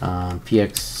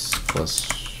 Px plus,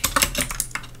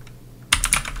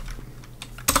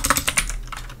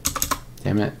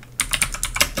 damn it.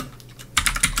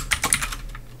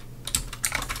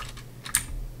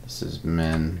 This is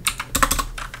min.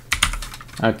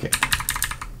 Okay.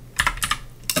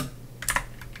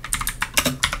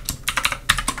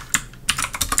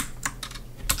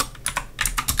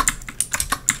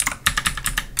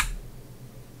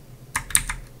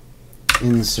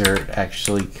 Insert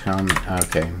actually come,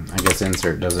 okay, I guess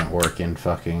insert doesn't work in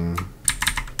fucking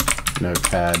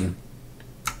Notepad.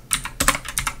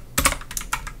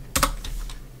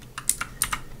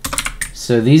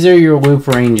 So these are your loop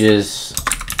ranges.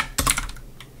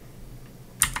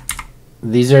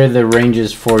 These are the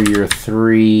ranges for your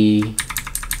 3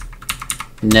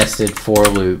 nested for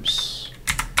loops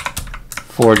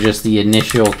for just the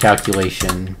initial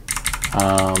calculation.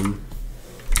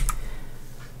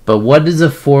 But what does a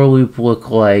for loop look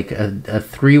like? A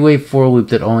three-way for loop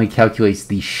that only calculates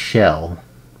the shell.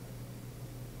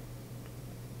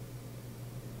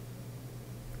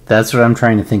 That's what I'm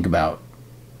trying to think about.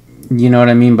 You know what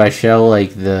I mean by shell?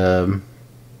 Like the...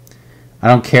 I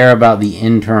don't care about the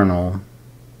internal.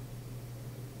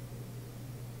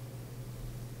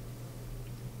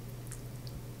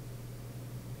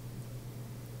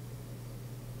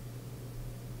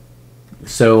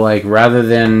 So like rather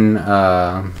than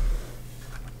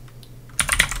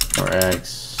for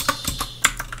X,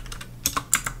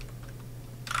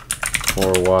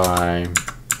 for Y,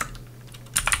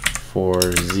 for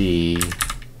Z,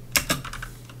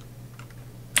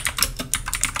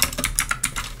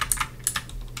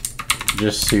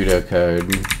 just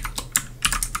pseudocode.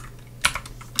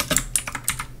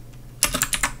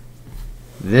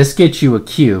 This gets you a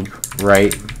cube,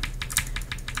 right?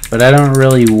 But I don't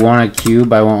really want a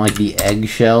cube. I want like the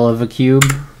eggshell of a cube.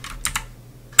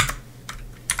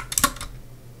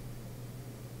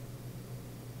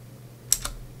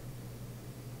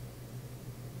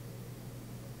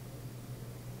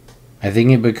 I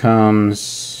think it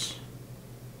becomes...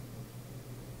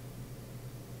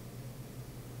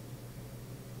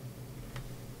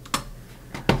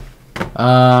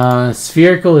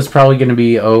 spherical is probably going to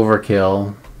be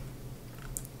overkill.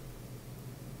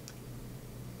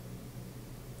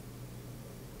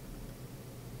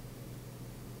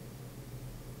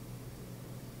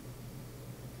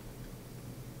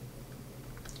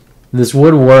 This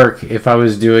would work if I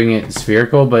was doing it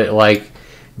spherical, but like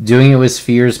doing it with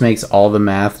spheres makes all the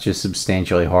math just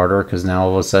substantially harder, because now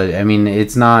all of a sudden, I mean,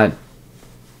 it's not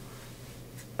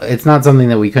something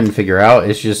that we couldn't figure out.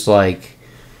 It's just like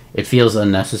it feels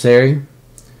unnecessary,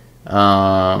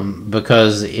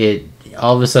 because it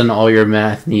all of a sudden all your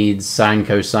math needs sine,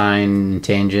 cosine,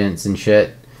 tangents, and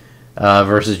shit,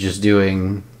 versus just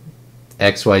doing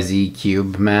XYZ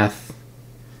cube math.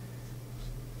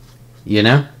 You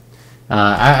know?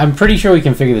 I'm pretty sure we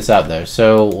can figure this out though.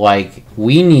 So like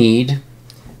we need,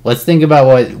 let's think about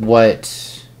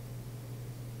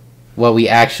what we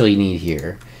actually need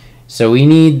here. So we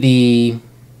need the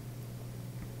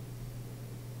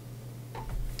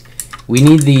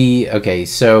okay,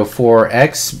 so for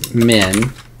x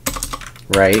min,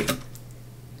 right?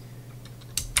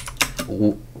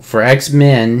 For x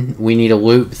min, we need a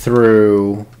loop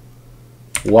through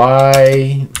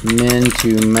y min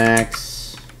to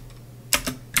max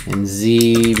and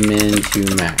z min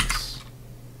to max.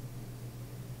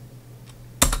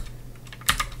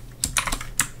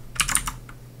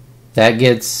 That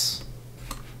gets,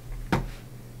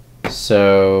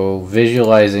 so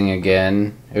visualizing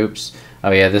again, oops,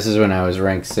 oh yeah, this is when I was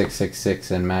ranked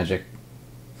 666 in Magic.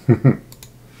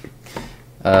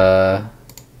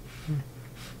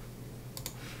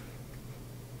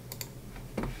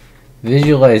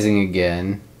 Visualizing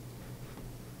again,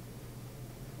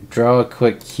 draw a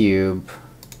quick cube,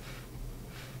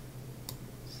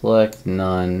 select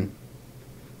none,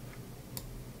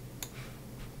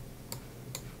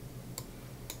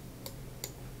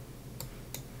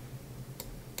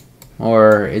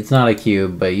 or it's not a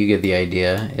cube, but you get the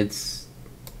idea. It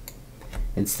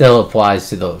still applies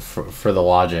to the for the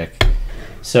logic.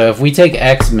 So if we take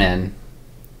x min,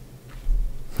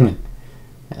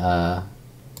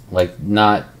 like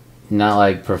not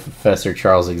like Professor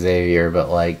Charles Xavier, but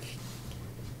like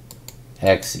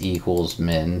x equals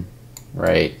min,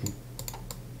 right?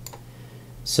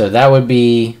 So that would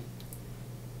be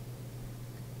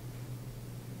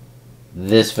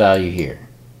this value here,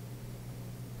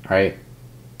 right?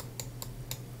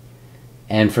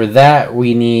 And for that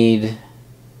we need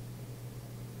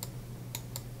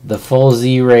the full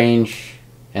z range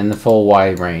and the full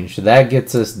y range. So that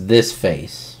gets us this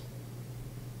face,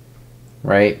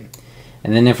 right?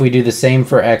 And then if we do the same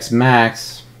for x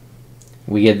max,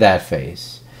 we get that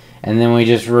face. And then we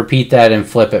just repeat that and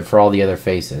flip it for all the other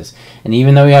faces. And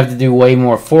even though we have to do way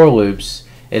more for loops,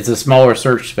 it's a smaller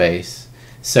search space,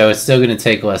 so it's still going to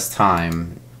take less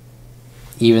time.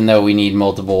 Even though we need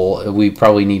multiple, we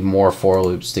probably need more for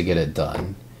loops to get it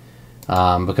done,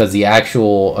 because the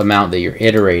actual amount that you're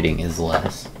iterating is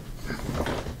less.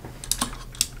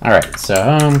 Alright,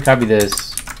 so copy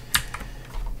this.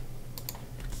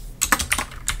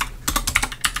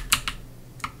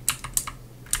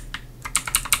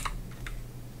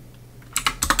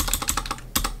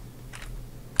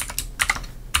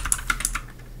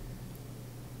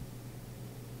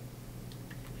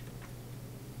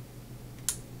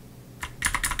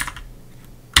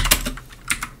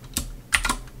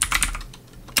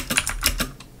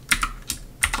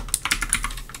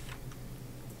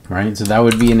 Right, so that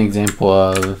would be an example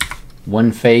of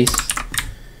one face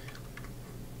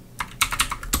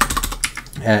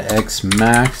at x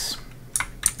max,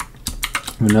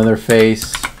 another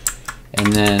face,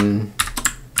 and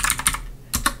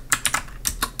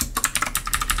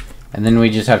then we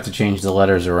just have to change the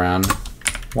letters around.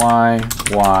 Y,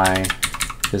 y,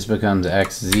 this becomes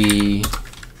xz,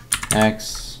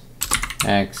 x,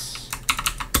 x,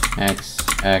 x,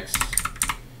 x,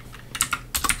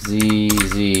 z,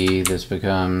 z, this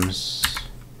becomes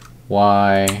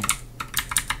y,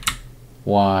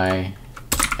 y,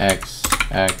 x,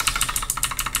 x,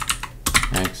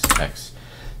 x, x.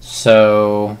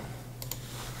 So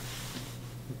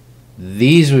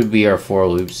these would be our for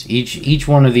loops, each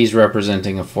one of these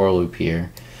representing a for loop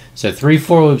here. So 3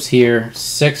 for loops here,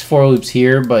 6 for loops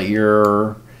here, but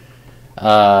your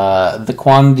the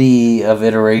quantity of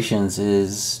iterations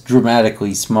is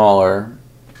dramatically smaller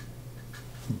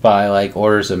by like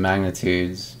orders of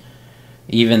magnitudes,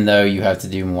 even though you have to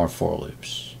do more for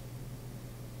loops.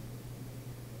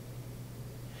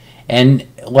 And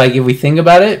like if we think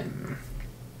about it,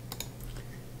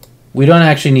 we don't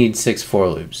actually need 6 for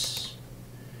loops.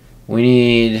 We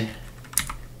need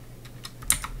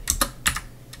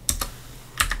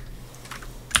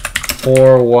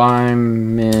for y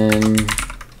min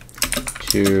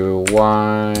to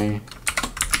y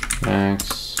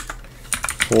max,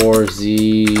 for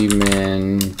z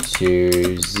min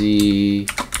to z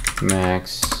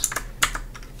max,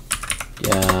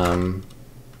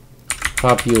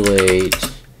 populate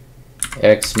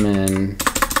x min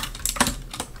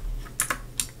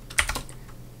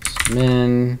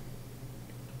min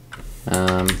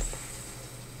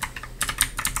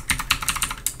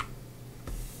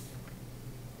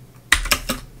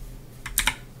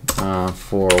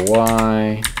for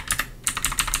y,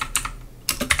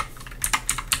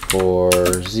 for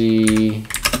z,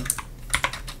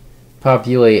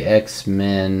 populate x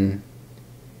min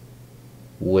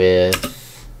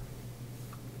with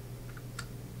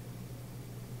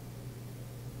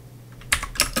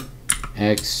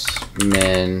x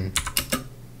min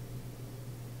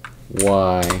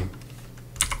y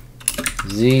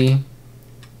z,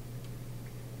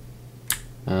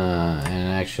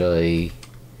 and actually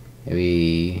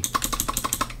we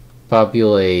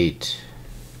populate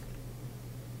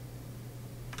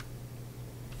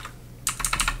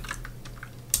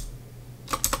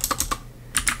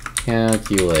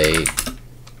calculate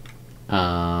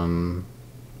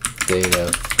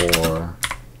data for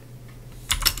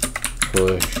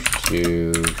push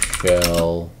to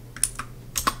shell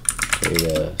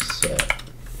data set.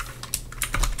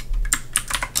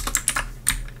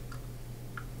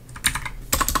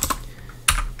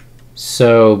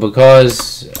 So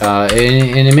because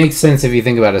and it makes sense if you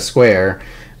think about a square,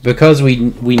 because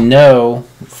we know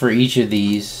for each of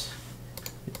these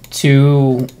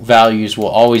two values will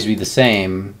always be the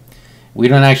same. We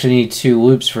don't actually need two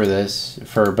loops for this,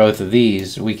 for both of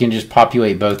these. We can just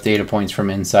populate both data points from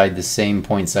inside the same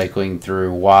point cycling through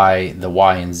the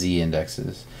y and z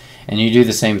indexes. And you do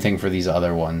the same thing for these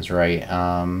other ones, right?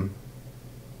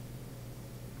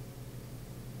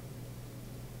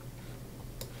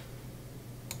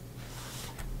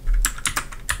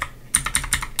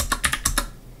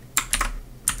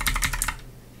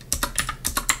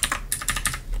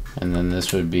 And then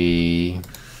this would be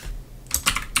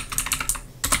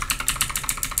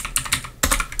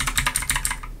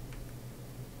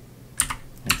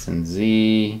x and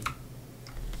z.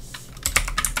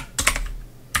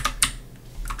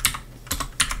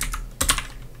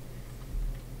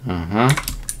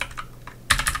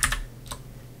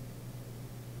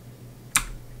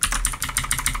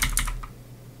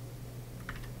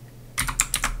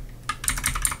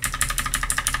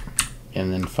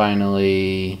 And then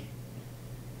finally,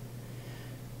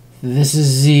 this is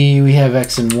z, we have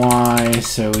x and y,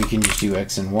 so we can just do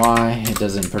x and y. It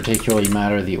doesn't particularly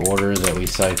matter the order that we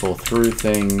cycle through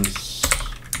things.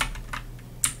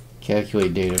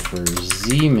 Calculate data for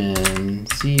z min,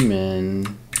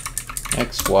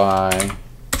 x, y.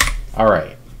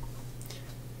 Alright.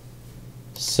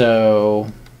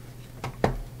 So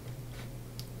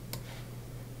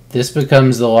this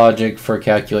becomes the logic for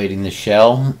calculating the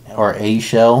shell, or a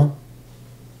shell,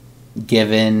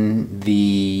 given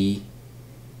the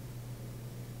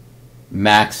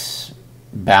max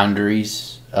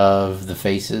boundaries of the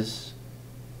faces.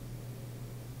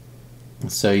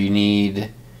 So you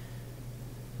need,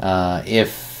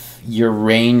 if your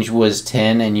range was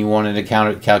 10 and you wanted to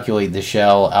calculate the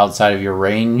shell outside of your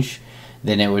range,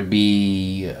 then it would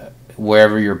be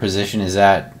wherever your position is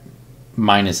at,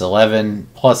 minus 11,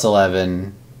 plus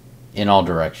 11 in all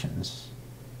directions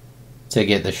to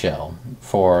get the shell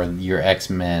for your x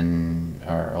min,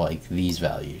 or like these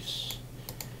values.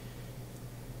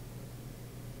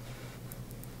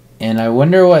 And I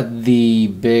wonder what the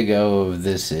big O of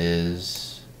this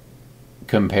is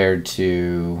compared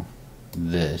to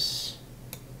this.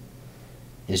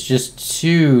 It's just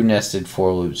two nested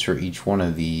for loops for each one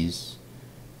of these.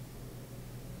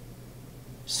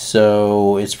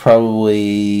 So it's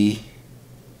probably,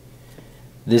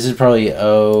 this is probably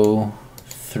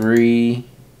O3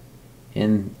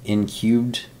 in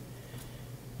cubed,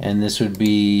 and this would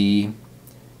be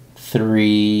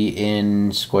 3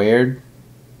 in squared.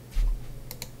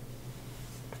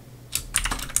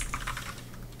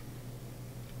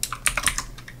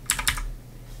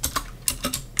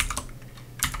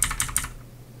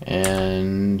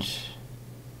 And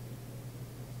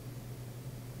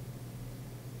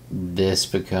this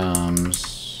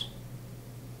becomes,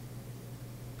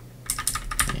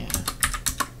 yeah,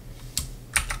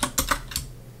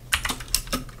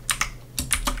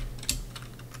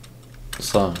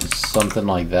 something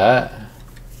like that.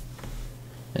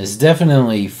 It's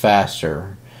definitely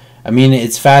faster. I mean,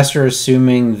 it's faster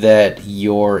assuming that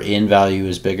your in value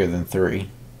is bigger than 3.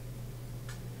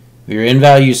 If your in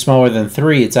value is smaller than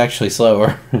 3, it's actually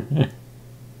slower.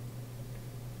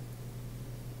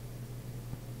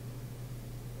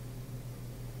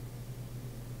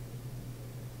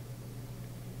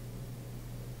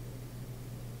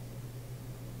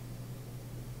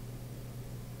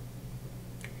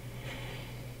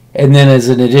 And then as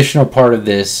an additional part of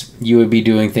this, you would be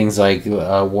doing things like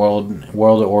world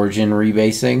origin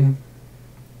rebasing.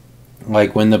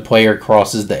 like when the player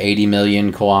crosses the 80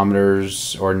 million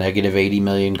kilometers or negative 80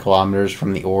 million kilometers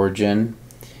from the origin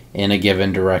in a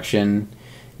given direction,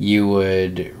 you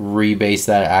would rebase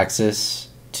that axis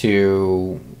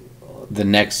to the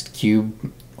next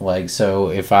cube. Like, so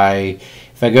if I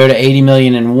go to 80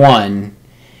 million and 1,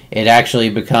 it actually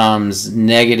becomes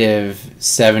negative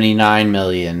 79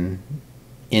 million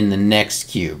in the next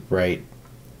cube, right?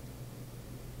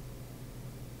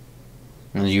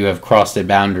 And you have crossed a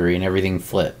boundary and everything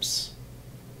flips.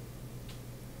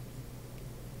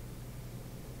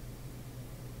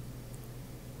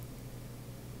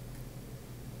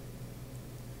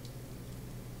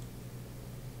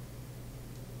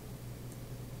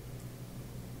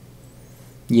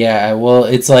 Yeah, well,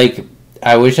 it's like,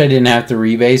 I wish I didn't have to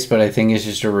rebase, but I think it's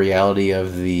just a reality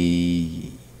of the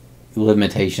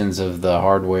limitations of the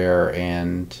hardware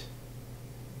and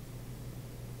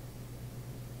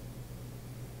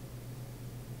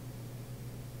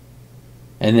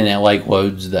then it like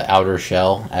loads the outer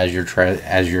shell as you're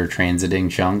transiting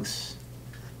chunks.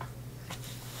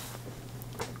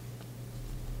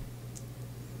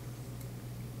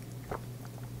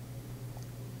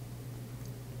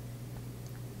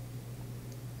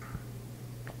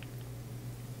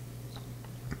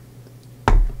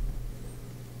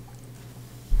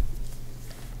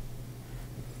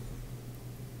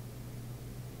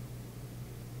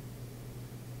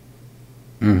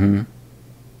 Mm-hmm.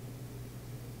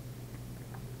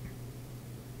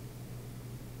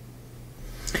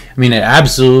 I mean, it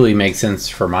absolutely makes sense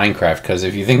for Minecraft, because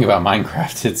if you think about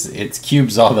Minecraft, it's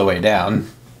cubes all the way down.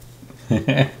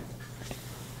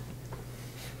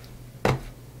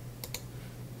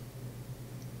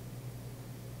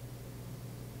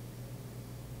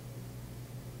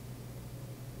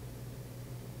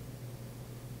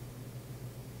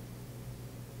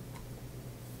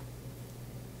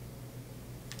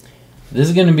 This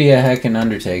is going to be a heckin'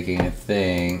 undertaking, I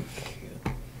think.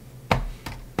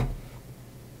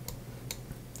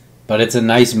 But it's a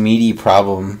nice meaty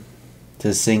problem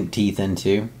to sink teeth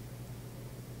into.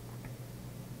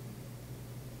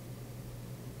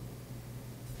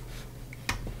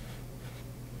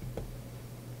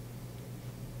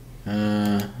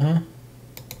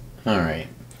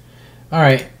 All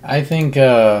right. I think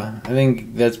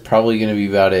that's probably going to be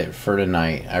about it for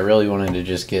tonight. I really wanted to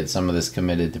just get some of this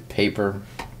committed to paper.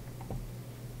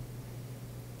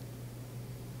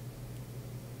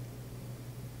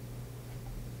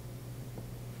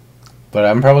 But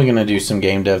I'm probably going to do some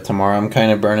game dev tomorrow. I'm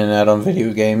kind of burning out on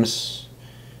video games.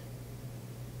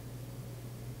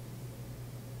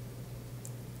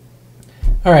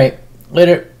 All right.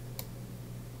 Later.